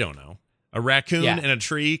 They don't know. A raccoon and a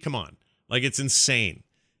tree? Come on. Like, it's insane.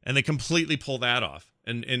 And they completely pull that off.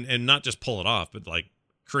 And not just pull it off, but like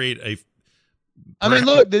create a... I mean,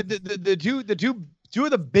 look, two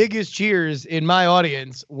of the biggest cheers in my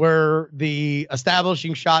audience were the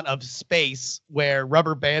establishing shot of space where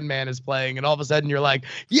Rubber Band Man is playing, and all of a sudden you're like,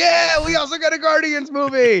 yeah, we also got a Guardians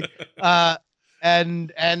movie.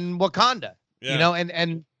 And Wakanda,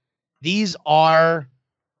 and these are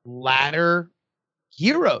ladder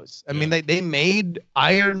heroes. I mean, they made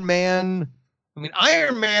Iron Man. I mean,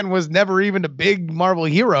 Iron Man was never even a big Marvel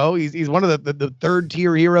hero. He's one of the third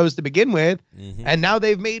tier heroes to begin with. Mm-hmm. And now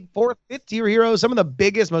they've made fourth, fifth tier heroes, some of the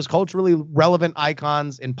biggest, most culturally relevant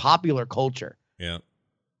icons in popular culture. Yeah.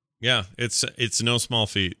 Yeah. It's no small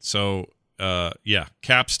feat. So,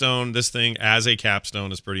 Capstone, this thing as a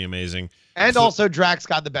capstone is pretty amazing. And also Drax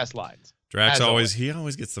got the best lines. Drax always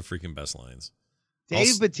gets the freaking best lines.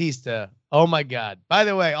 Dave Bautista. Oh my God. By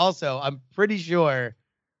the way, also, I'm pretty sure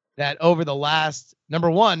that over the last,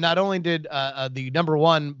 number one, not only did the number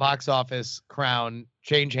one box office crown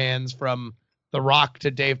change hands from The Rock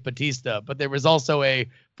to Dave Bautista, but there was also a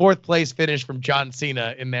fourth place finish from John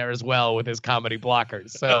Cena in there as well with his comedy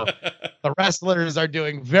blockers. So the wrestlers are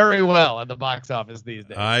doing very well at the box office these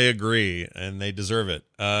days. I agree, and they deserve it.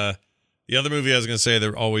 The other movie I was going to say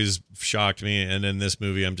that always shocked me, and in this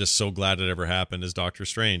movie I'm just so glad it ever happened, is Doctor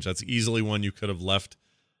Strange. That's easily one you could have left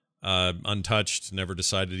untouched, never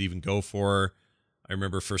decided to even go for. I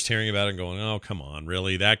remember first hearing about it and going, oh, come on,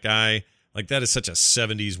 really? That guy? Like, that is such a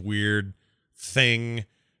 70s weird thing.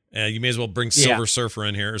 You may as well bring Silver Surfer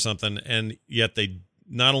in here or something. And yet they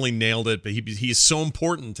not only nailed it, but he's so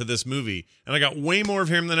important to this movie. And I got way more of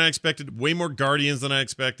him than I expected, way more Guardians than I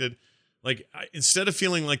expected. Like, instead of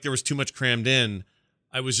feeling like there was too much crammed in,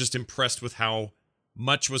 I was just impressed with how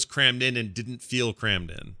much was crammed in and didn't feel crammed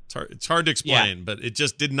in. It's hard to explain, but it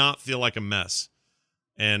just did not feel like a mess.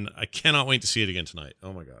 And I cannot wait to see it again tonight.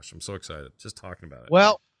 Oh my gosh, I'm so excited just talking about it.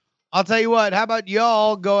 Well, I'll tell you what, how about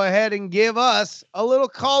y'all go ahead and give us a little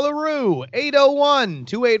call-a-roo,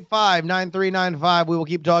 801-285-9395. We will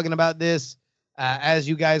keep talking about this as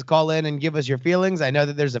you guys call in and give us your feelings. I know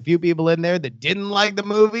that there's a few people in there that didn't like the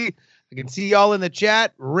movie. I can see y'all in the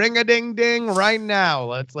chat. Ring-a-ding-ding right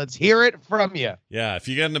now. Let's hear it from you. Yeah, if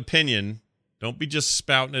you got an opinion, don't be just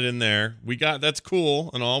spouting it in there. That's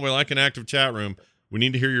cool and all. We like an active chat room. We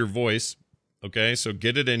need to hear your voice. Okay, so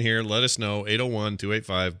get it in here. Let us know.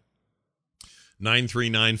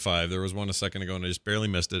 801-285-9395. There was one a second ago, and I just barely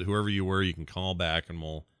missed it. Whoever you were, you can call back, and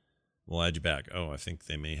we'll add you back. Oh, I think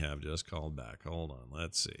they may have just called back. Hold on.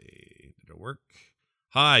 Let's see. Did it work?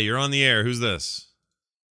 Hi, you're on the air. Who's this?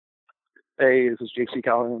 Hey, this is JC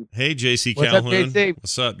Calhoun. Hey, JC Calhoun. What's up, JC?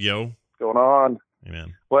 What's up, yo? What's going on? Hey,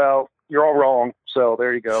 man. Well, you're all wrong, so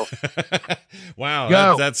there you go.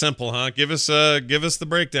 Wow, that's simple, huh? Give us the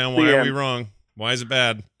breakdown. Why are we wrong? Why is it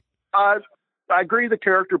bad? I agree the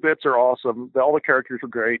character bits are awesome. All the characters are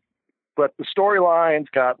great, but the storyline's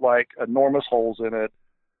got like enormous holes in it.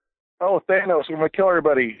 Oh, Thanos, I'm going to kill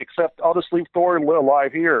everybody, except I'll just leave Thor and live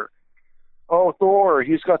alive here. Oh, Thor,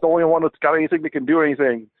 he's got the only one that's got anything that can do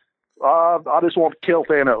anything. I just want to kill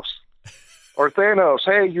Thanos. Or Thanos,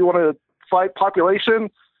 hey, you want to fight population?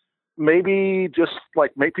 Maybe just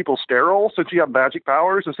like make people sterile since you have magic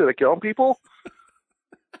powers instead of killing people?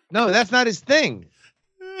 No, that's not his thing.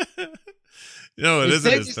 No, his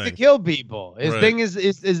thing is to kill people. His thing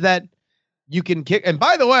is that you can kick. And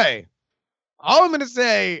by the way, all I'm going to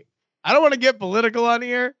say, I don't want to get political on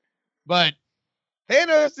here, but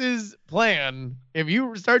Thanos' plan, if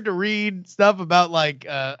you start to read stuff about like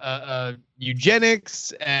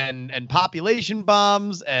eugenics and population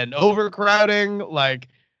bombs and overcrowding, like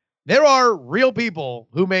there are real people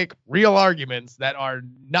who make real arguments that are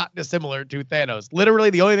not dissimilar to Thanos.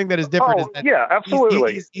 Literally, the only thing that is different is that yeah,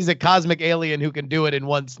 absolutely. he's a cosmic alien who can do it in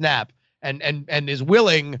one snap, and is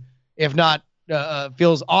willing, if not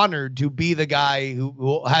feels honored to be the guy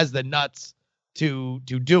who has the nuts to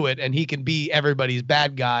do it, and he can be everybody's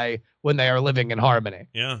bad guy when they are living in harmony.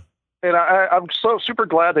 Yeah. And I'm so super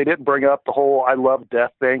glad they didn't bring up the whole "I love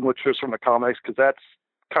death" thing, which was from the comics, because that's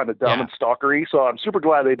kind of dumb and stalkery. So I'm super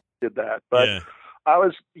glad they did that. But I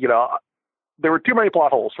was, there were too many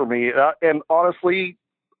plot holes for me. And honestly,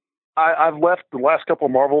 I've left the last couple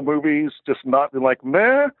of Marvel movies just not been like,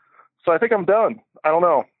 meh. So I think I'm done. I don't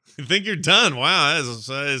know. You think you're done? Wow, that's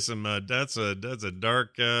a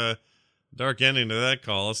dark ending to that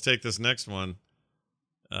call. Let's take this next one.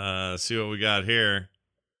 See what we got here.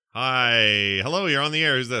 Hi, hello. You're on the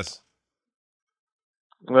air. Who's this?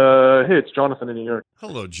 Hey, it's Jonathan in New York.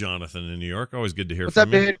 Hello, Jonathan in New York. Always good to hear What's from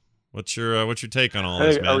up, you. dude? What's your take on all Hey,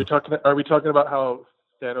 this, man? are we talking about how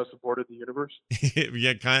Thanos aborted the universe?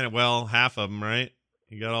 Yeah, kind of. Well, half of them, right?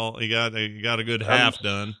 You got a good half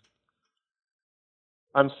done.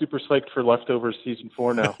 I'm super psyched for Leftovers season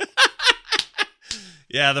 4 now.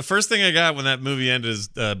 Yeah, the first thing I got when that movie ended is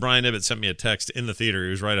Brian Ibbett sent me a text in the theater. He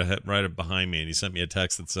was right behind me, and he sent me a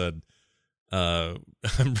text that said,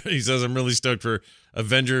 he says, "I'm really stoked for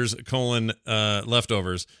Avengers: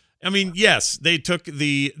 Leftovers." I mean, yes, they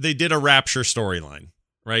did a Rapture storyline,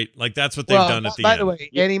 right? Like that's what they've done at the end. By the way,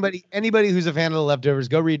 anybody who's a fan of the Leftovers,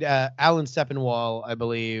 go read Alan Sepinwall, I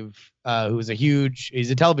believe, he's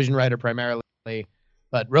a television writer primarily,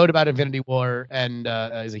 but wrote about Infinity War and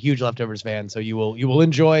is a huge Leftovers fan. So you will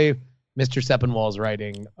enjoy Mr. Sepinwall's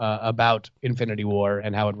writing about Infinity War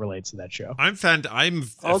and how it relates to that show. I'll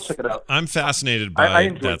check it out. I'm fascinated by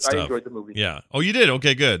that stuff. I enjoyed the movie. Yeah. Oh, you did?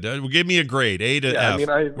 Okay, good. Give me a grade, A to F.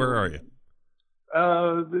 Where are you?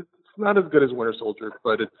 It's not as good as Winter Soldier,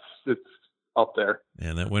 but it's up there.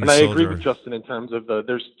 And that Winter Soldier. And I agree with Justin in terms of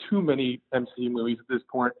there's too many MCU movies at this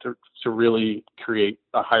point to really create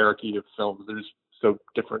a hierarchy of films. There's so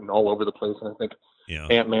different and all over the place, and I think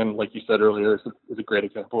Ant-Man, like you said earlier, is a great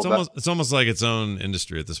example of that. It's almost like its own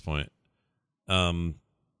industry at this point.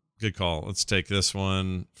 Good call. Let's take this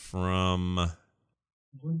one from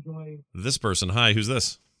this person. Hi, who's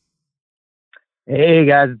this? Hey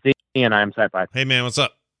guys, it's Ian. I'm Sci-Fi. Hey man, what's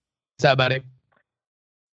up? What's up, buddy?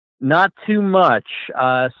 Not too much.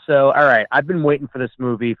 So, all right, I've been waiting for this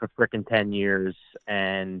movie for frickin' 10 years,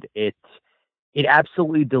 and it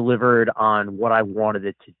absolutely delivered on what I wanted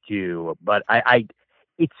it to do, but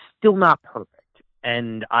it's still not perfect.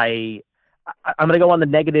 And I'm going to go on the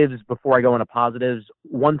negatives before I go into positives.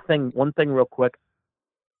 One thing real quick.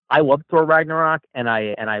 I love Thor Ragnarok and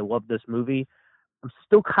I love this movie. I'm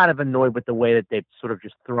still kind of annoyed with the way that they've sort of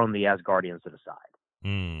just thrown the Asgardians to the side.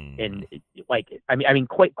 And I mean,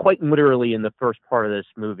 quite literally in the first part of this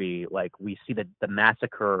movie, like we see the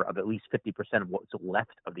massacre of at least 50% of what's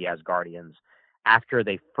left of the Asgardians after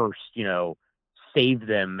they first, saved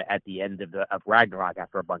them at the end of Ragnarok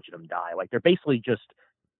after a bunch of them die. Like they're basically just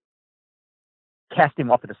casting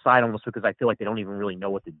them off to the side almost because I feel like they don't even really know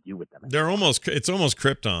what to do with them. It's almost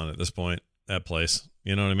Krypton at this point, that place.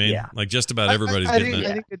 You know what I mean? Yeah. Like just about everybody's getting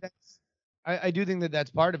it. I do think that's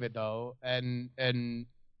part of it though. And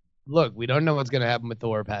look, we don't know what's going to happen with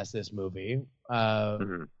Thor past this movie.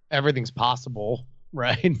 Everything's possible,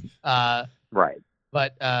 right? Right.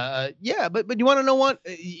 But but you want to know what?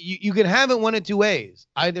 You can have it one of two ways.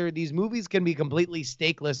 Either these movies can be completely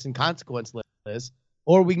stakeless and consequenceless,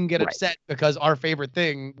 or we can get upset because our favorite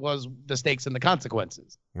thing was the stakes and the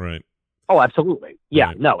consequences. Right. Oh, absolutely. Yeah.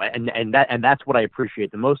 Right. No, and that's what I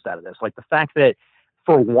appreciate the most out of this. Like the fact that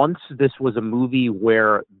for once this was a movie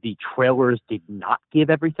where the trailers did not give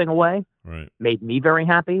everything away. Right. Made me very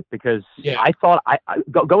happy because I thought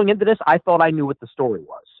going into this, I thought I knew what the story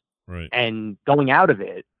was. Right. And going out of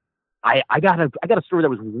it, I got a story that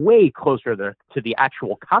was way closer to the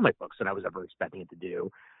actual comic books than I was ever expecting it to do.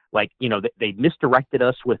 Like, they misdirected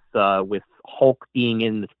us with Hulk being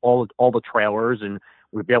in all the trailers, and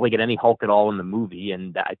we barely get any Hulk at all in the movie.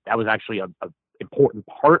 And that was actually a important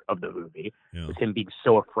part of the movie, was him being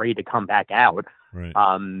so afraid to come back out. Right.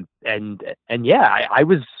 I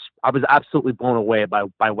was absolutely blown away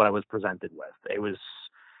by what I was presented with. It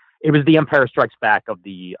was the Empire Strikes Back of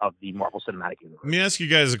the Marvel Cinematic Universe. Let me ask you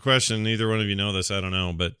guys a question. Neither one of you know this, I don't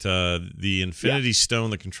know, but the Infinity Stone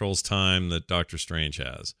that controls time that Doctor Strange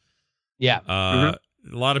has. Yeah. A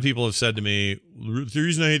lot of people have said to me, the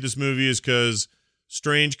reason I hate this movie is because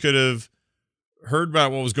Strange could have heard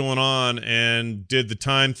about what was going on and did the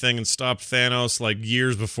time thing and stopped Thanos like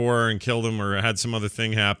years before and killed him, or had some other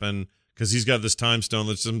thing happen, because he's got this time stone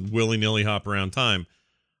that's some willy-nilly hop around time.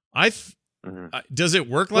 Does it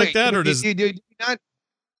work like that, or does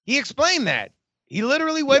he explained that? He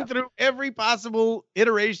literally went through every possible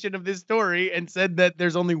iteration of this story and said that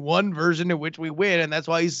there's only one version in which we win, and that's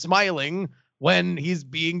why he's smiling when he's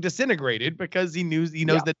being disintegrated, because he knows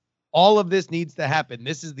that all of this needs to happen.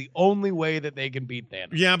 This is the only way that they can beat Thanos.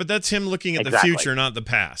 Yeah, but that's him looking at the future, not the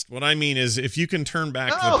past. What I mean is, if you can turn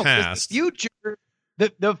back the past,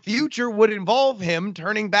 the future would involve him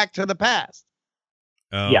turning back to the past.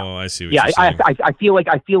 Oh, yeah. I see what you're saying. I feel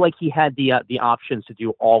like he had the options to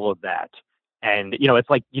do all of that. And, it's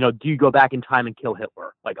like, do you go back in time and kill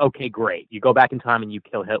Hitler? Like, okay, great. You go back in time and you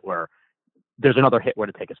kill Hitler. There's another Hitler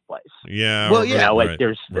to take his place. Yeah. Well, yeah.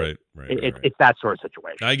 It's that sort of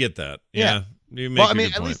situation. I get that. Yeah.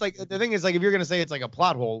 At least, like, the thing is, like, if you're going to say it's like a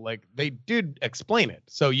plot hole, like, they did explain it.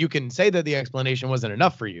 So you can say that the explanation wasn't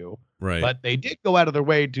enough for you. Right. But they did go out of their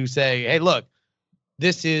way to say, hey, look,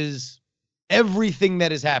 this is everything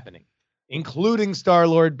that is happening, including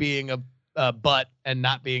Star-Lord being a butt and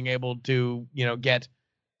not being able to, get,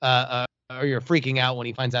 or you're freaking out when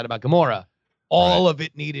he finds out about Gamora. All of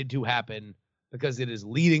it needed to happen because it is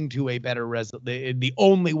leading to a better the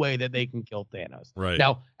only way that they can kill Thanos. Right.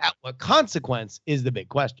 Now, at what consequence is the big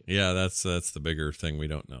question. Yeah, that's the bigger thing we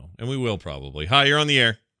don't know. And we will probably. Hi, you're on the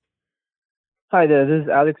air. Hi there, this is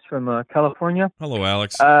Alex from California. Hello,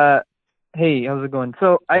 Alex. Hey, how's it going?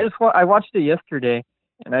 So I watched it yesterday,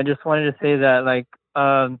 and I just wanted to say that, like,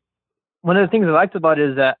 one of the things I liked about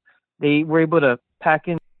it is that they were able to pack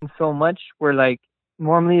in so much where, like,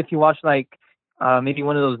 normally if you watch, like, maybe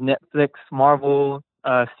one of those Netflix Marvel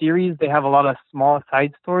series, they have a lot of small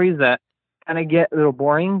side stories that kind of get a little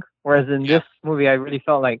boring. Whereas in this movie, I really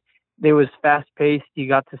felt like they was fast paced. You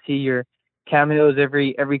got to see your cameos,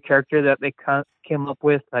 every character that they came up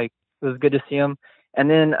with. Like, it was good to see them. And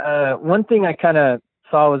then one thing I kind of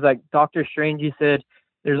saw was, like, Doctor Strange, he said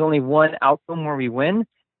there's only one outcome where we win.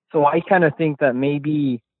 So I kind of think that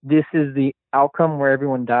maybe this is the outcome where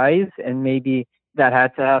everyone dies, and maybe that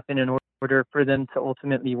had to happen in order for them to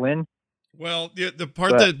ultimately win. Well, the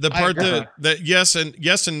part that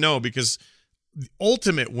yes and no, because the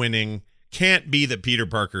ultimate winning can't be that Peter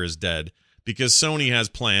Parker is dead, because Sony has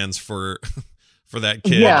plans for that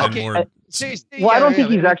kid. Yeah. And more. I don't think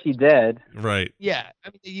he's actually dead. Right. Yeah. I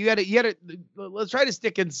mean, you had to. Let's try to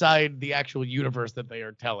stick inside the actual universe that they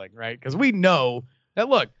are telling, right? Because we know that.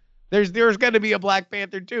 Look, there's going to be a Black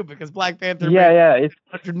Panther too, because Black Panther it's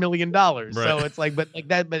 $100 million. Right. So it's like, but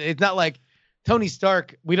it's not like Tony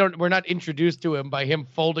Stark. We're not introduced to him by him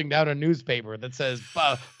folding down a newspaper that says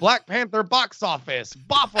Black Panther box office,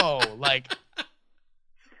 boffo. Like,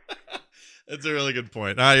 that's a really good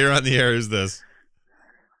point. You're on the air. Who's this?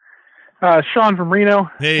 Sean from Reno.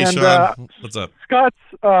 Hey, Sean. What's up? Scott's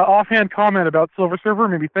offhand comment about Silver Surfer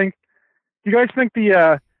made me think, do you guys think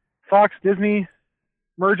the Fox Disney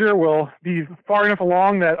merger will be far enough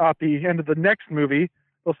along that at the end of the next movie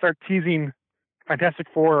they'll start teasing Fantastic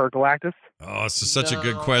Four or Galactus? Oh, it's such a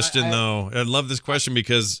good question, though. I love this question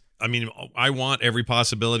because, I mean, I want every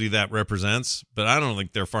possibility that represents, but I don't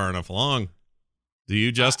think they're far enough along. Do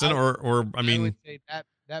you, Justin? I would say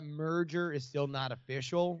that merger is still not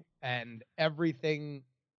official, and everything,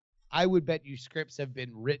 I would bet you scripts have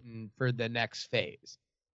been written for the next phase,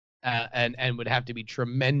 and would have to be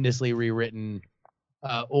tremendously rewritten,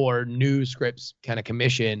 or new scripts kind of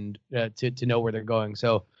commissioned to know where they're going.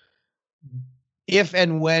 So if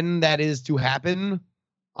and when that is to happen,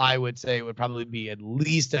 I would say it would probably be at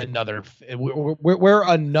least another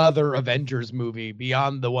Avengers movie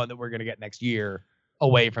beyond the one that we're going to get next year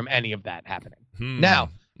away from any of that happening. Now,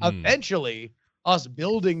 eventually, us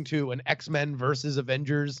building to an X-Men versus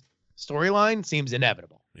Avengers storyline seems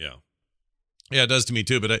inevitable. Yeah, it does to me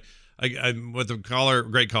too. But I with the caller,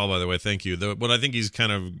 great call, by the way. Thank you. What I think he's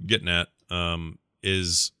kind of getting at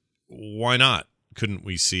is, why not? Couldn't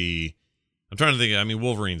we see? I'm trying to think. I mean,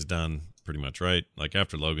 Wolverine's done pretty much, right? Like,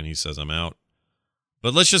 after Logan, he says, I'm out.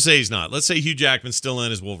 But let's just say he's not. Let's say Hugh Jackman's still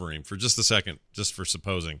in as Wolverine for just a second, just for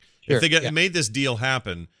supposing. Sure, if they made this deal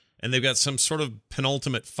happen and they've got some sort of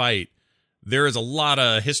penultimate fight, there is a lot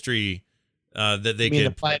of history that they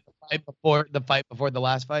could. The fight before the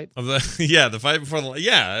last fight? The fight before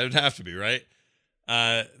it would have to be, right?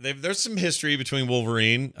 There's some history between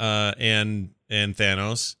Wolverine and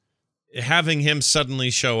Thanos. Having him suddenly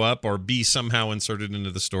show up or be somehow inserted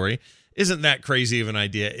into the story isn't that crazy of an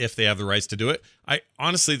idea if they have the rights to do it.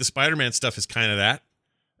 Honestly, the Spider-Man stuff is kind of that.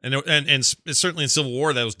 And certainly in Civil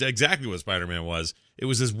War, that was exactly what Spider-Man was. It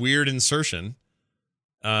was this weird insertion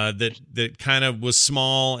that kind of was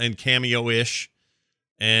small and cameo-ish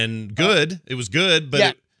and good. It was good,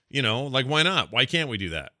 but You know, like, why not? Why can't we do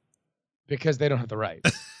that? Because they don't have the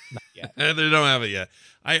rights. Not yet. They don't have it yet.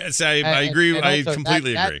 I agree. And I also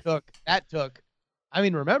completely agree. That took. I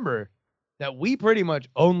mean, remember that we pretty much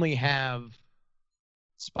only have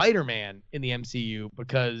Spider-Man in the MCU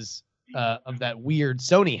because of that weird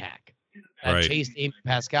Sony hack that chased Amy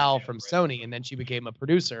Pascal from Sony, and then she became a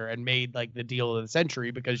producer and made like the deal of the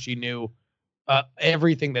century because she knew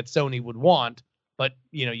everything that Sony would want. But,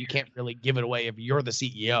 you know, you can't really give it away if you're the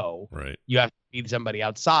CEO. Right. You have to be somebody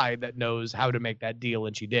outside that knows how to make that deal,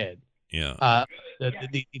 and she did. Yeah.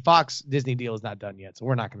 The Fox Disney deal is not done yet, so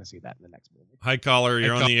we're not going to see that in the next movie. Hi, caller.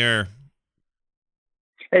 You're on the air.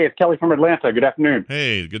 Hey, it's Kelly from Atlanta. Good afternoon.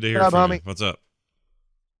 Hey, good to hear from you. What's up?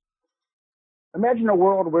 Imagine a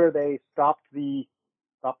world where they stopped the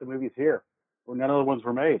movies here, where none of the ones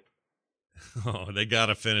were made. Oh, they got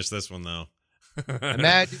to finish this one, though.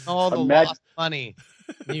 Imagine all the lost money.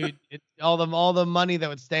 All the money that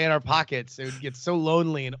would stay in our pockets. It would get so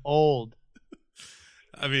lonely and old.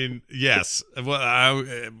 I mean, yes.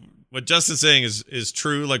 What Justin's saying is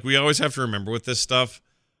true. Like, we always have to remember with this stuff,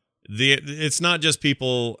 it's not just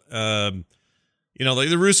people. You know, like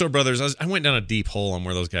the Russo brothers. I went down a deep hole on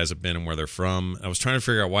where those guys have been and where they're from. I was trying to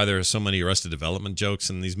figure out why there are so many Arrested Development jokes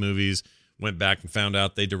in these movies. Went back and found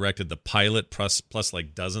out they directed the pilot plus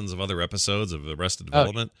like dozens of other episodes of Arrested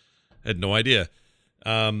Development. I had no idea.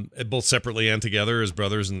 Both separately and together as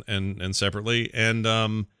brothers and separately.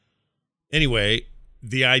 And anyway,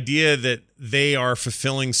 the idea that they are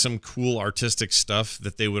fulfilling some cool artistic stuff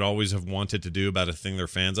that they would always have wanted to do about a thing they're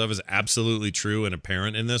fans of is absolutely true and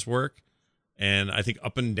apparent in this work. And I think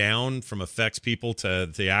up and down, from effects people to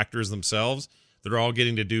the actors themselves, they're all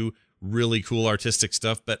getting to do really cool artistic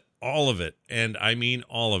stuff, but all of it, and I mean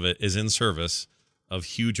all of it, is in service of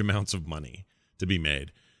huge amounts of money to be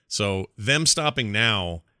made. So them stopping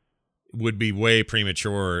now would be way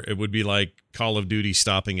premature. It would be like Call of Duty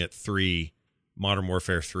stopping at 3, Modern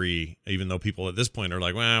Warfare 3, even though people at this point are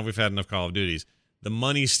like, well, we've had enough Call of Duties. The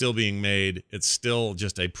money's still being made. It's still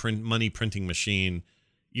just a money printing machine.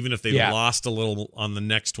 Even if they lost a little on the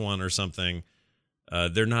next one or something,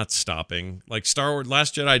 they're not stopping. Like Star Wars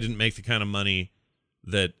Last Jedi didn't make the kind of money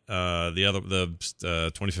that the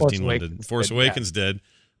 2015 one did. Force Awakens did,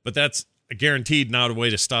 but that's guaranteed not a way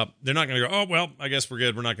to stop. They're not going to go, oh well, I guess we're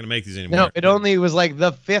good, we're not going to make these anymore. No, it only was like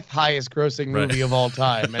the 5th highest grossing movie of all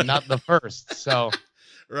time and not the first. So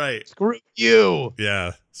right, screw you.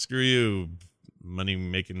 Yeah, screw you, money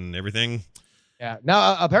making everything. Yeah.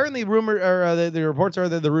 Now apparently the reports are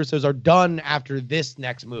that the Russos are done after this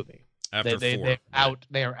next movie. After they're out.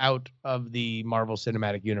 They are out of the Marvel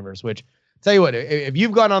Cinematic Universe. Which, tell you what, if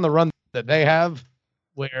you've gone on the run that they have,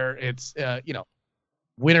 where it's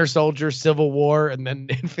Winter Soldier, Civil War, and then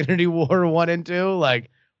Infinity War 1 and 2, like,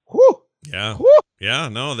 whoo, yeah, whoo. Yeah.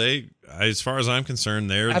 No, as far as I'm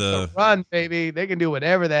concerned, they're That's the run, baby. They can do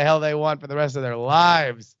whatever the hell they want for the rest of their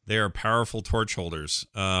lives. They are powerful torch holders.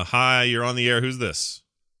 Hi, you're on the air. Who's this?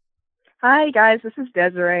 Hi guys, this is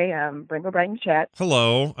Desiree. Bring her Brighton chat.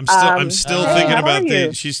 Hello. I'm still thinking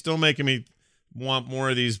about she's still making me want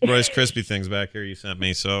more of these Rice Krispie things back here you sent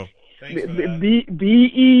me. So thanks for that. Be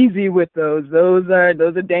easy with those. Those are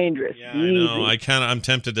dangerous. Yeah, I know. I'm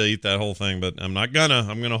tempted to eat that whole thing, but I'm not gonna.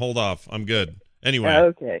 I'm gonna hold off. I'm good. Anyway.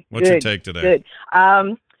 Okay. What's your take today? Good.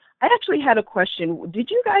 I actually had a question.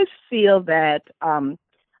 Did you guys feel that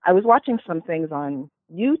I was watching some things on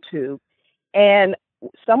YouTube and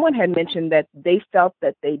someone had mentioned that they felt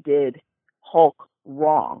that they did Hulk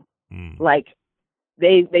wrong. Like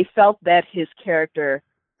they felt that his character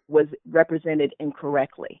was represented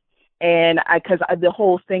incorrectly. And because the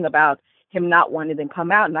whole thing about him not wanting to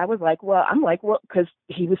come out, and I was like, because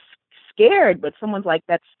he was scared, but someone's like,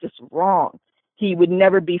 that's just wrong. He would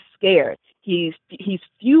never be scared. He's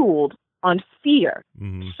fueled on fear.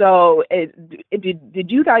 Mm-hmm. So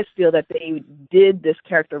did you guys feel that they did this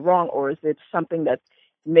character wrong, or is it something that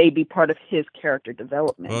may be part of his character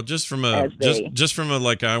development? Well, just from a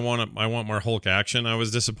like I want more Hulk action, I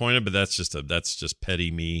was disappointed, but that's just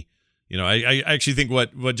petty me. You know, I actually think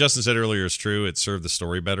what Justin said earlier is true. It served the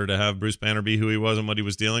story better to have Bruce Banner be who he was and what he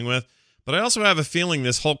was dealing with. But I also have a feeling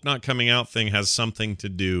this Hulk not coming out thing has something to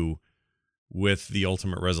do with the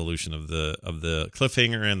ultimate resolution of the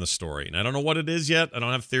cliffhanger and the story. And I don't know what it is yet. I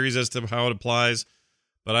don't have theories as to how it applies,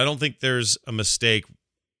 but I don't think there's a mistake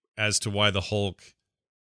as to why the Hulk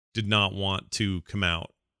did not want to come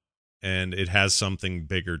out, and it has something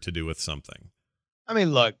bigger to do with something. I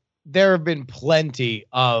mean, look, there have been plenty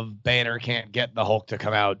of Banner can't get the Hulk to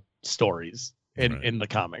come out stories in the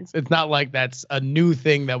comics. It's not like that's a new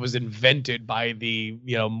thing that was invented by the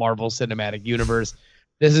Marvel Cinematic Universe.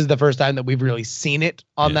 this is the first time that we've really seen it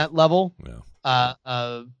on that level. Yeah.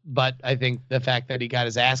 But I think the fact that he got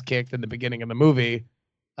his ass kicked in the beginning of the movie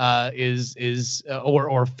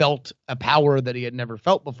or felt a power that he had never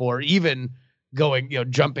felt before, even going,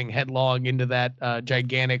 jumping headlong into that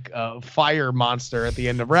gigantic fire monster at the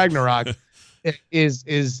end of Ragnarok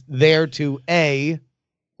is there to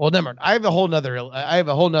well, never mind. I have a whole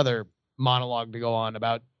nother monologue to go on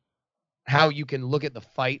about how you can look at the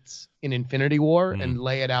fights in Infinity War and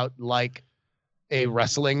lay it out like a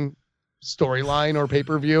wrestling storyline or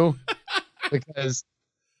pay-per-view, because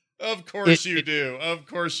of course you do. Of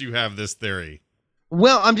course you have this theory.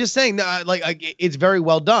 Well, I'm just saying that it's very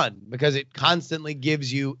well done because it constantly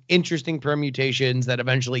gives you interesting permutations that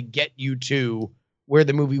eventually get you to where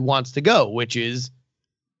the movie wants to go, which is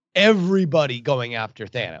everybody going after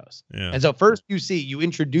Thanos. Yeah. And so first you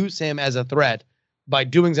introduce him as a threat by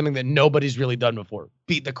doing something that nobody's really done before.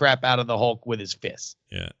 Beat the crap out of the Hulk with his fists.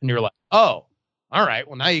 Yeah. And you're like, oh, all right.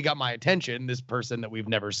 Well, now you got my attention, this person that we've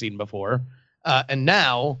never seen before. And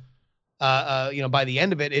now, by the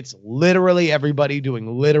end of it, it's literally everybody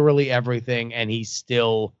doing literally everything, and he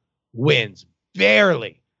still wins.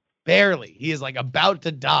 Barely. He is like about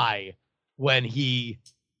to die when he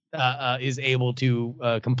is able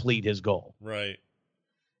to complete his goal. Right.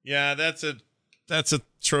 Yeah, that's a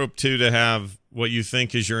trope too, to have what you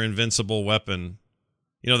think is your invincible weapon.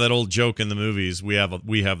 That old joke in the movies, we have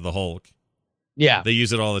the Hulk. Yeah. They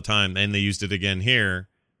use it all the time, and they used it again here,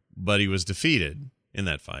 but he was defeated in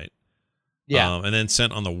that fight. Yeah. And then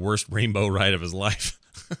sent on the worst rainbow ride of his life.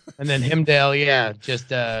 And then Heimdall, just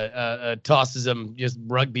tosses him, just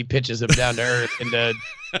rugby pitches him down to earth into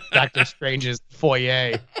Doctor Strange's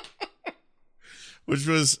foyer. Which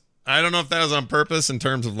was, I don't know if that was on purpose in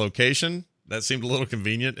terms of location. That seemed a little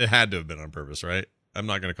convenient. It had to have been on purpose, right? I'm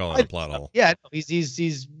not going to call it a plot hole. Yeah,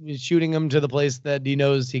 he's shooting him to the place that he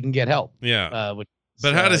knows he can get help. Yeah.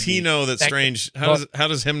 But how does he know that Strange? How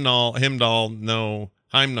does Heimdall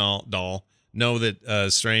know that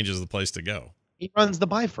Strange is the place to go? He runs the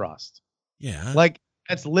Bifrost. Yeah.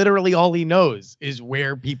 That's literally all he knows is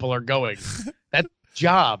where people are going. That's his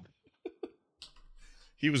job.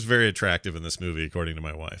 He was very attractive in this movie, according to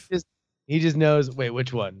my wife. He just knows. Wait,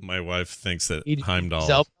 which one? My wife thinks that Idris Heimdall.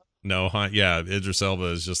 Elba? No, Idris Elba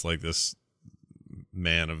is just like this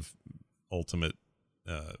man of ultimate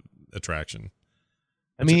attraction.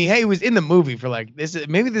 I mean, he was in the movie for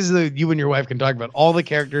maybe this is you and your wife can talk about all the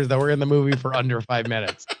characters that were in the movie for under 5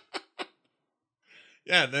 minutes.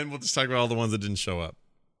 Yeah, then we'll just talk about all the ones that didn't show up.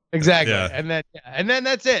 Exactly. Yeah. And then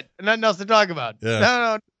that's it. Nothing else to talk about. Yeah.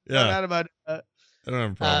 No, Yeah. not about I don't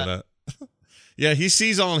have a problem with that. Yeah, he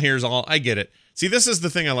sees all and hears all. I get it. See, this is the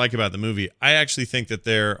thing I like about the movie. I actually think that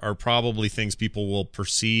there are probably things people will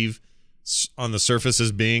perceive on the surface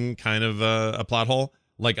as being kind of a plot hole,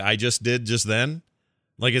 like I just did just then.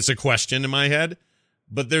 Like it's a question in my head,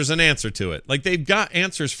 but there's an answer to it. Like they've got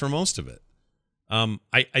answers for most of it.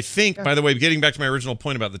 I think, by the way, getting back to my original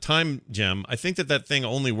point about the time gem, I think that thing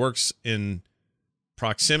only works in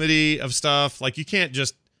proximity of stuff. Like you can't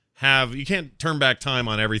turn back time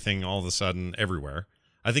on everything all of a sudden everywhere.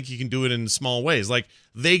 I think you can do it in small ways. Like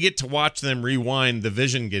they get to watch them rewind the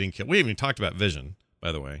Vision getting killed. We haven't even talked about Vision,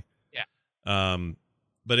 by the way. Yeah.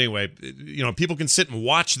 But anyway, people can sit and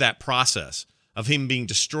watch that process of him being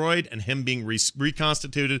destroyed and him being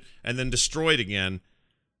reconstituted and then destroyed again.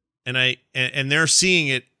 And they're seeing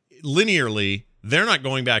it linearly. They're not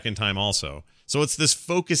going back in time also. So it's this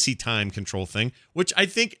focusy time control thing, which I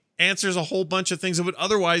think answers a whole bunch of things that would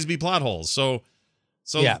otherwise be plot holes. So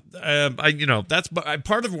yeah. That's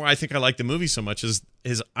part of why I think I like the movie so much is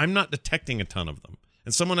I'm not detecting a ton of them.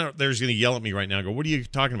 And someone out there is going to yell at me right now and go, what are you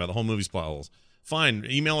talking about? The whole movie's plot holes. Fine.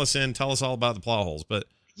 Email us in. Tell us all about the plot holes. But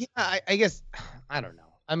yeah, I guess, I don't know.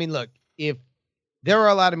 I mean, look, if there are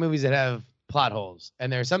a lot of movies that have plot holes,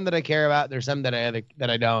 and there's some that I care about, there's some that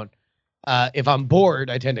I don't. If I'm bored,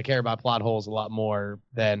 I tend to care about plot holes a lot more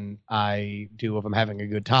than I do if I'm having a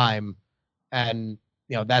good time. And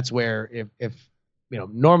that's where if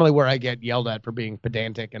normally where I get yelled at for being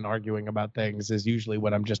pedantic and arguing about things is usually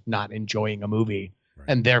when I'm just not enjoying a movie, right,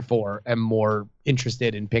 and therefore am more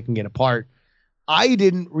interested in picking it apart. I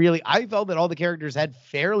felt that all the characters had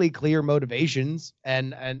fairly clear motivations,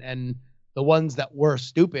 and the ones that were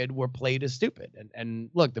stupid were played as stupid. And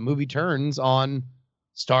look, the movie turns on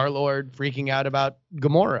Star-Lord freaking out about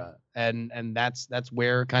Gamora, and that's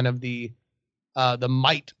where kind of the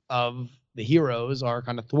might of the heroes are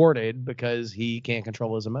kind of thwarted because he can't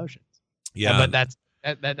control his emotions. Yeah, but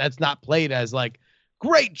that's not played as like,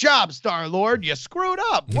 great job, Star-Lord, you screwed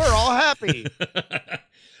up, we're all happy.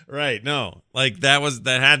 Right. No, like that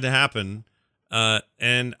had to happen.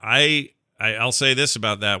 And I'll say this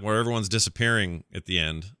about that, where everyone's disappearing at the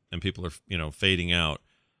end and people are, fading out.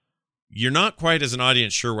 You're not quite as an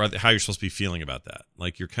audience sure how you're supposed to be feeling about that.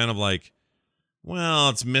 Like, you're kind of like, well,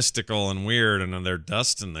 it's mystical and weird, and then they're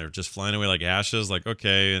dust and they're just flying away like ashes. Like,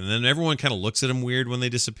 okay. And then everyone kind of looks at them weird when they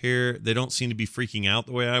disappear. They don't seem to be freaking out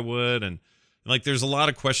the way I would. And like, there's a lot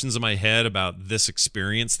of questions in my head about this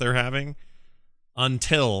experience they're having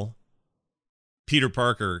until Peter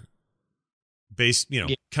Parker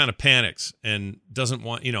kind of panics and doesn't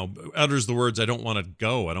want, utters the words, "I don't want to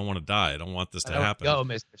go. I don't want to die. I don't want this to happen." Go,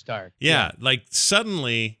 Mr. Stark. Yeah. Like,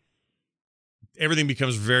 suddenly everything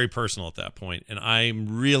becomes very personal at that point, and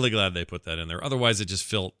I'm really glad they put that in there. Otherwise, it just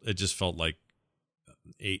felt like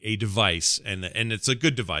a device, and it's a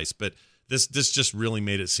good device, but this just really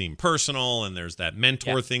made it seem personal. And there's that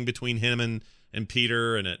mentor thing between him and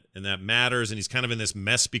Peter, and that matters, and he's kind of in this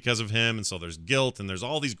mess because of him, and so there's guilt, and there's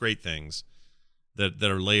all these great things that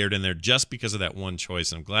are layered in there just because of that one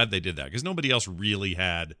choice. And I'm glad they did that, because nobody else really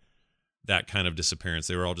had that kind of disappearance.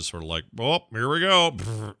 They were all just sort of like, "Oh, here we go,"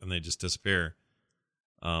 and they just disappear.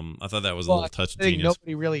 I thought that was a little touch of genius.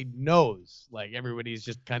 Nobody really knows. Like, everybody's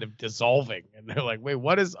just kind of dissolving, and they're like, "Wait,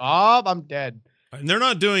 what is? Oh, I'm dead." And they're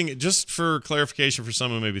not doing it, just for clarification for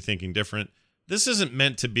someone maybe thinking different. This isn't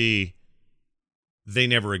meant to be they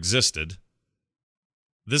never existed.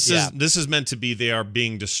 This is meant to be they are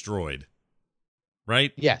being destroyed.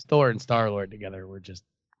 Right? Yes, Thor and Star-Lord together were just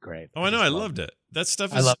great. Oh, I know. I loved it. That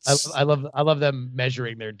stuff is... I love them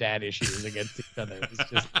measuring their dad issues against each other. It's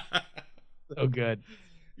just so good.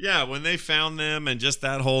 Yeah, when they found them and just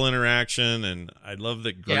that whole interaction, and I love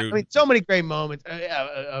that Groot... Yeah, I mean, so many great moments.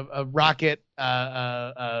 Rocket,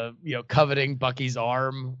 coveting Bucky's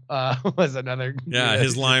arm was another... Yeah,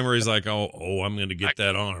 his line where he's like, oh, I'm going to get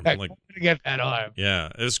that arm. I'm going to get that arm. Yeah,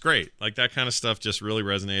 it was great. Like, that kind of stuff just really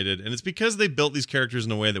resonated. And it's because they built these characters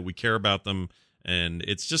in a way that we care about them, and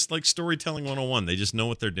it's just like storytelling 101. They just know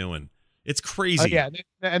what they're doing. It's crazy. Oh, yeah,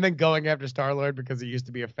 and then going after Star-Lord because he used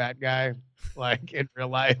to be a fat guy, like, in real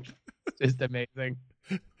life. Just amazing.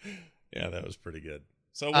 Yeah, that was pretty good.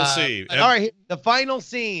 So we'll see. All right, the final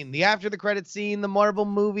scene, the after the credits scene, the Marvel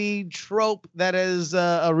movie trope that has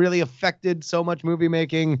really affected so much movie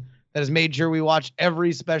making, that has made sure we watch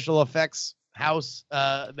every special effects house,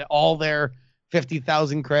 all their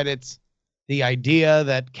 50,000 credits. The idea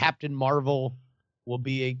that Captain Marvel will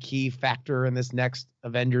be a key factor in this next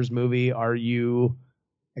Avengers movie. Are you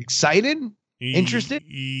excited? Interested?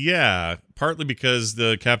 Yeah, partly because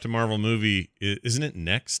the Captain Marvel movie, isn't it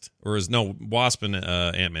next? Or Wasp and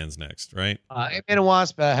Ant-Man's next, right? Ant-Man and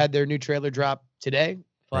Wasp had their new trailer drop today.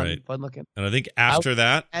 Fun looking. And I think after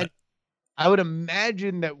that... I would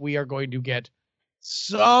imagine that we are going to get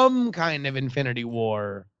some kind of Infinity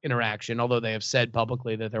War interaction, although they have said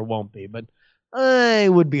publicly that there won't be. But I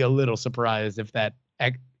would be a little surprised if that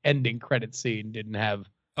ending credit scene didn't have...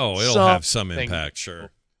 Oh, it'll have some impact,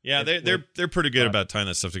 sure. Yeah, they're pretty good about tying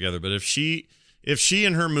that stuff together. But if she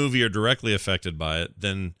and her movie are directly affected by it,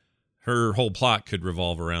 then her whole plot could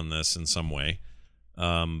revolve around this in some way.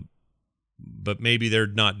 But maybe they're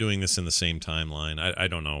not doing this in the same timeline. I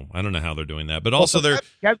don't know. I don't know how they're doing that. But also,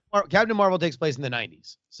 Captain Marvel takes place in the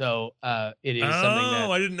 90s, so it is something that...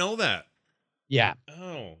 Oh, I didn't know that. Yeah.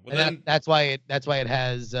 Oh, well, that's why it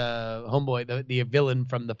has Homeboy, the villain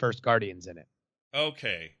from the first Guardians, in it.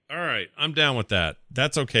 Okay. All right. I'm down with that.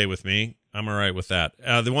 That's okay with me. I'm all right with that.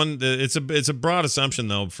 It's a broad assumption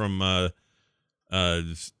though from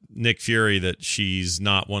Nick Fury that she's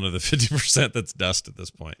not one of the 50% that's dust at this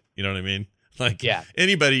point. You know what I mean? Like,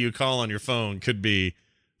 anybody you call on your phone could be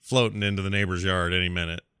floating into the neighbor's yard any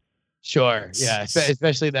minute. Sure. Yeah.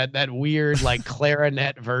 Especially that weird like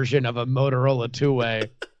clarinet version of a Motorola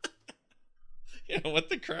two-way. Yeah. What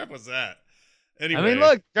the crap was that? Anyway, I mean,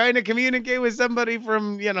 look, trying to communicate with somebody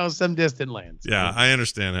from, some distant lands. Yeah, I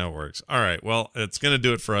understand how it works. All right. Well, it's going to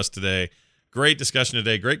do it for us today. Great discussion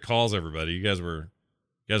today. Great calls, everybody. You guys were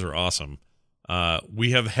awesome. We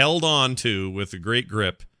have held on to, with a great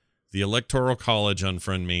grip, the Electoral College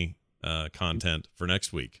Unfriend Me content for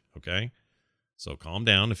next week. Okay? So calm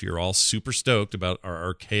down if you're all super stoked about our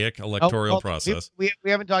archaic electoral process. We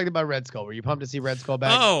haven't talked about Red Skull. Were you pumped to see Red Skull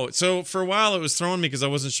back? Oh, so for a while it was throwing me because I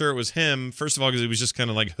wasn't sure it was him. First of all, because he was just kind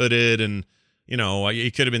of like hooded and, he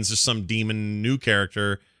could have been just some demon new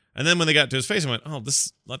character. And then when they got to his face, I went, oh,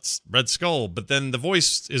 that's Red Skull. But then the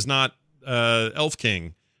voice is not Elf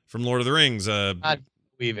King from Lord of the Rings. Not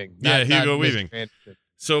Weaving. Hugo Weaving.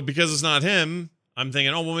 So because it's not him, I'm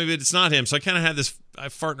thinking, oh, well, maybe it's not him. So I kind of had this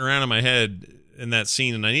farting around in my head in that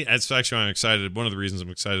scene, and that's actually why I'm excited. One of the reasons I'm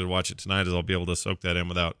excited to watch it tonight is I'll be able to soak that in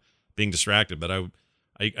without being distracted. But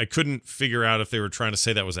I I couldn't figure out if they were trying to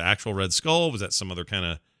say that was the actual Red Skull. Was that some other kind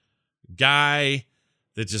of guy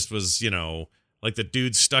that just was, like the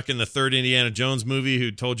dude stuck in the third Indiana Jones movie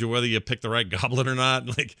who told you whether you picked the right goblet or not?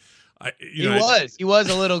 Like, he was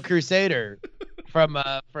a little crusader from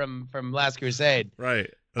Last Crusade. Right.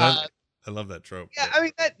 I love that trope. Yeah, I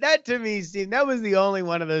mean that to me, Steve, that was the only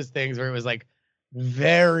one of those things where it was like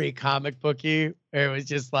very comic booky. Where it was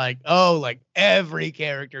just like, oh, like every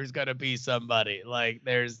character is gonna be somebody. Like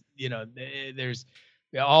there's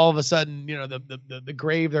all of a sudden, the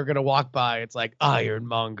grave they're gonna walk by. It's like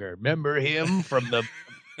Ironmonger. Remember him from the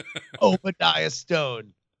Obadiah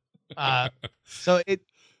Stone.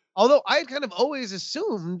 Although I kind of always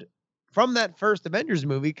assumed from that first Avengers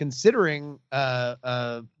movie, considering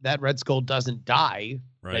that Red Skull doesn't die,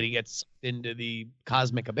 right, that he gets into the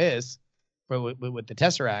cosmic abyss with the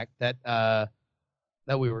Tesseract, that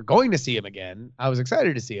we were going to see him again. I was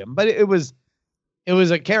excited to see him, but it was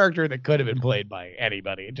a character that could have been played by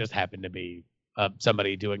anybody. It just happened to be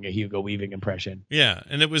somebody doing a Hugo Weaving impression. Yeah,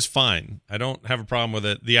 and it was fine. I don't have a problem with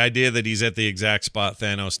it. The idea that he's at the exact spot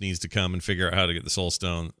Thanos needs to come and figure out how to get the Soul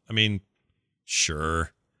Stone. I mean,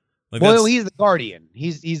 sure. Like, well, he's the Guardian.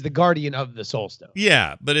 He's the Guardian of the Soul Stone.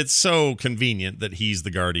 Yeah, but it's so convenient that he's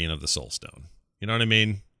the Guardian of the Soul Stone. You know what I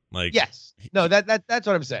mean? Like, yes. No, that's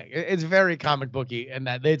what I'm saying. It's very comic booky, and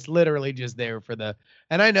that it's literally just there for the.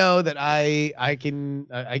 And I know that I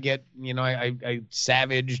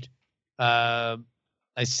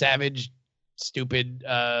savaged stupid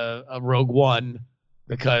Rogue One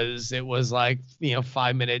because it was like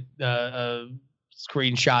 5-minute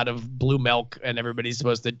screenshot of blue milk and everybody's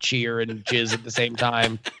supposed to cheer and jizz at the same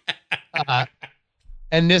time.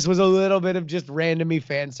 And this was a little bit of just randomy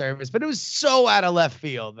fan service, but it was so out of left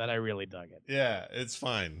field that I really dug it. Yeah, it's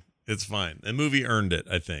fine. It's fine. The movie earned it,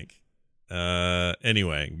 I think.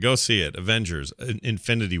 Anyway, go see it. Avengers,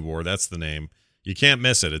 Infinity War, that's the name. You can't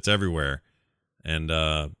miss it. It's everywhere. And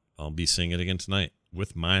I'll be seeing it again tonight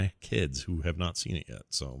with my kids who have not seen it yet.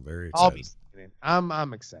 So I'm very excited. I'll be seeing it.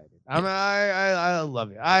 I'm excited. I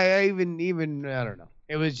love it. I even I don't know.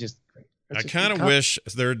 It was just great. I kind of wish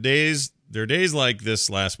there are days like this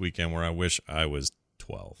last weekend where I wish I was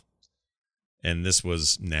 12. And this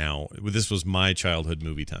was my childhood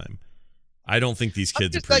movie time. I don't think these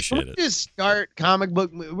kids appreciate it. We'll just start comic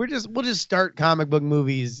book movies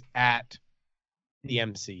at the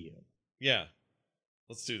MCU. Yeah.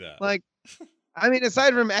 Let's do that. Like, I mean,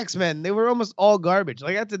 aside from X-Men, they were almost all garbage.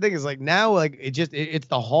 Like, that's the thing is like now, like it's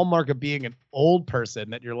the hallmark of being an old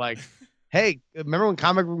person that you're like, hey, remember when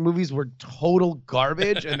comic book movies were total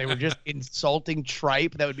garbage and they were just insulting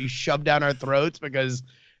tripe that would be shoved down our throats because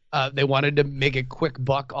they wanted to make a quick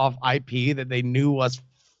buck off IP that they knew us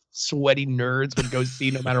sweaty nerds would go see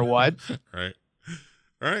no matter what.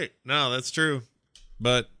 Right. No, that's true.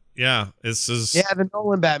 But yeah, the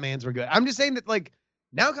Nolan Batmans were good. I'm just saying that like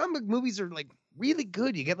now comic movies are like really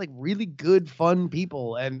good. You get like really good, fun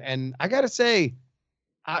people. And I got to say,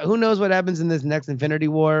 who knows what happens in this next Infinity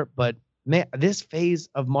War, but man, this phase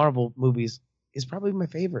of Marvel movies is probably my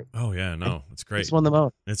favorite. Oh yeah, no, it's great. It's one of the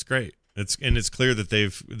most. It's great. It's clear that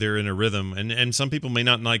they're in a rhythm, and some people may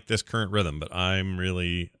not like this current rhythm, but I'm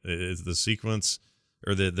really the sequence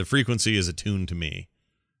or the frequency is attuned to me.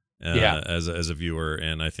 As a viewer,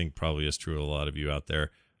 and I think probably is true of a lot of you out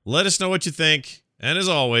there. Let us know what you think, and as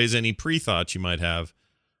always, any pre-thoughts you might have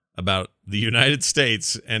about the United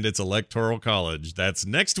States and its electoral college. That's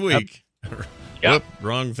next week. Yep.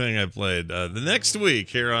 Wrong thing I played. The next week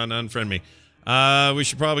here on Unfriend Me. We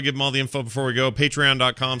should probably give them all the info before we go.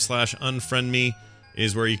 Patreon.com/unfriendme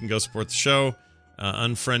is where you can go support the show.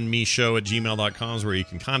 Unfriendmeshow@gmail.com is where you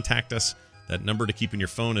can contact us. That number to keep in your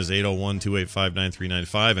phone is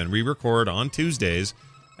 801-285-9395. And we record on Tuesdays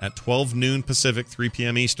at 12 noon Pacific, 3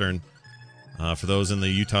 p.m. Eastern. For those in the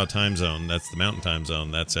Utah time zone, that's the Mountain time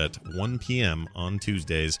zone. That's at 1 p.m. on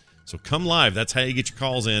Tuesdays. So come live. That's how you get your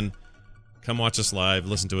calls in. Come watch us live,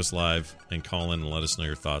 listen to us live, and call in and let us know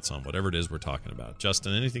your thoughts on whatever it is we're talking about.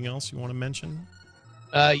 Justin, anything else you want to mention?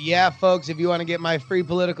 Yeah, folks, if you want to get my free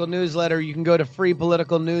political newsletter, you can go to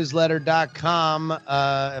freepoliticalnewsletter.com.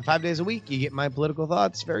 5 days a week, you get my political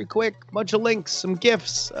thoughts very quick. Bunch of links, some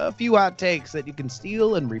GIFs, a few hot takes that you can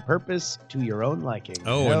steal and repurpose to your own liking.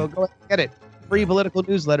 Oh, go ahead and get it.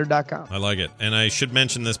 freepoliticalnewsletter.com. I like it. And I should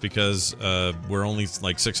mention this because we're only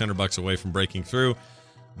like $600 away from breaking through.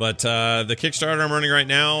 But the Kickstarter I'm running right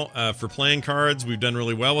now for playing cards, we've done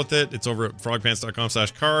really well with it. It's over at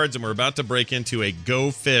frogpants.com/cards, and we're about to break into a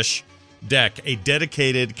Go Fish deck, a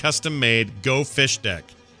dedicated, custom-made Go Fish deck.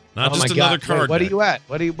 Not just another card. What are you at?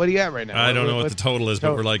 What are you at right now? I don't know what the total is,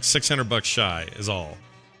 but we're like $600 shy is all.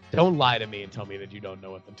 Don't lie to me and tell me that you don't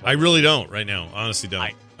know what the total I really don't right now. Honestly,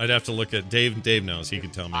 don't. I'd have to look at Dave. Dave knows. He can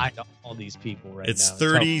tell me. I know all these people right it's now. It's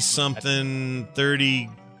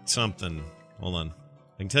 30-something. Hold on.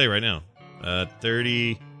 I can tell you right now.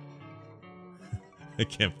 30. I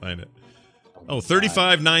can't find it. Oh,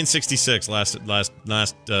 35,966 last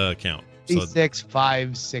count.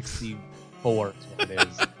 36,564 is what it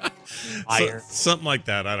is. Something like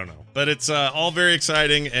that. I don't know. But it's all very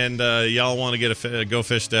exciting, and y'all want to get a Go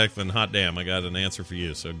Fish deck, then hot damn, I got an answer for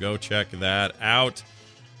you. So go check that out.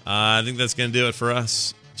 I think that's going to do it for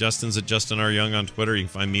us. Justin's at Justin R. Young on Twitter. You can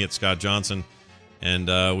find me at Scott Johnson.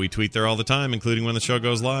 And we tweet there all the time, including when the show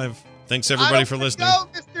goes live. Thanks, everybody, for listening. Go,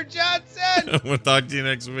 Mr. Johnson! We'll talk to you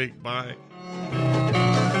next week. Bye.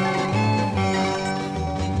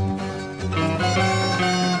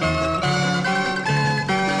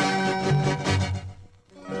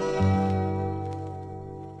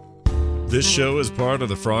 This show is part of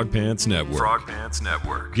the Frog Pants Network. Frog Pants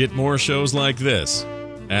Network. Get more shows like this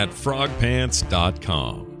at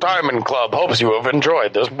frogpants.com. Diamond Club hopes you have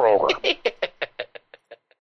enjoyed this program.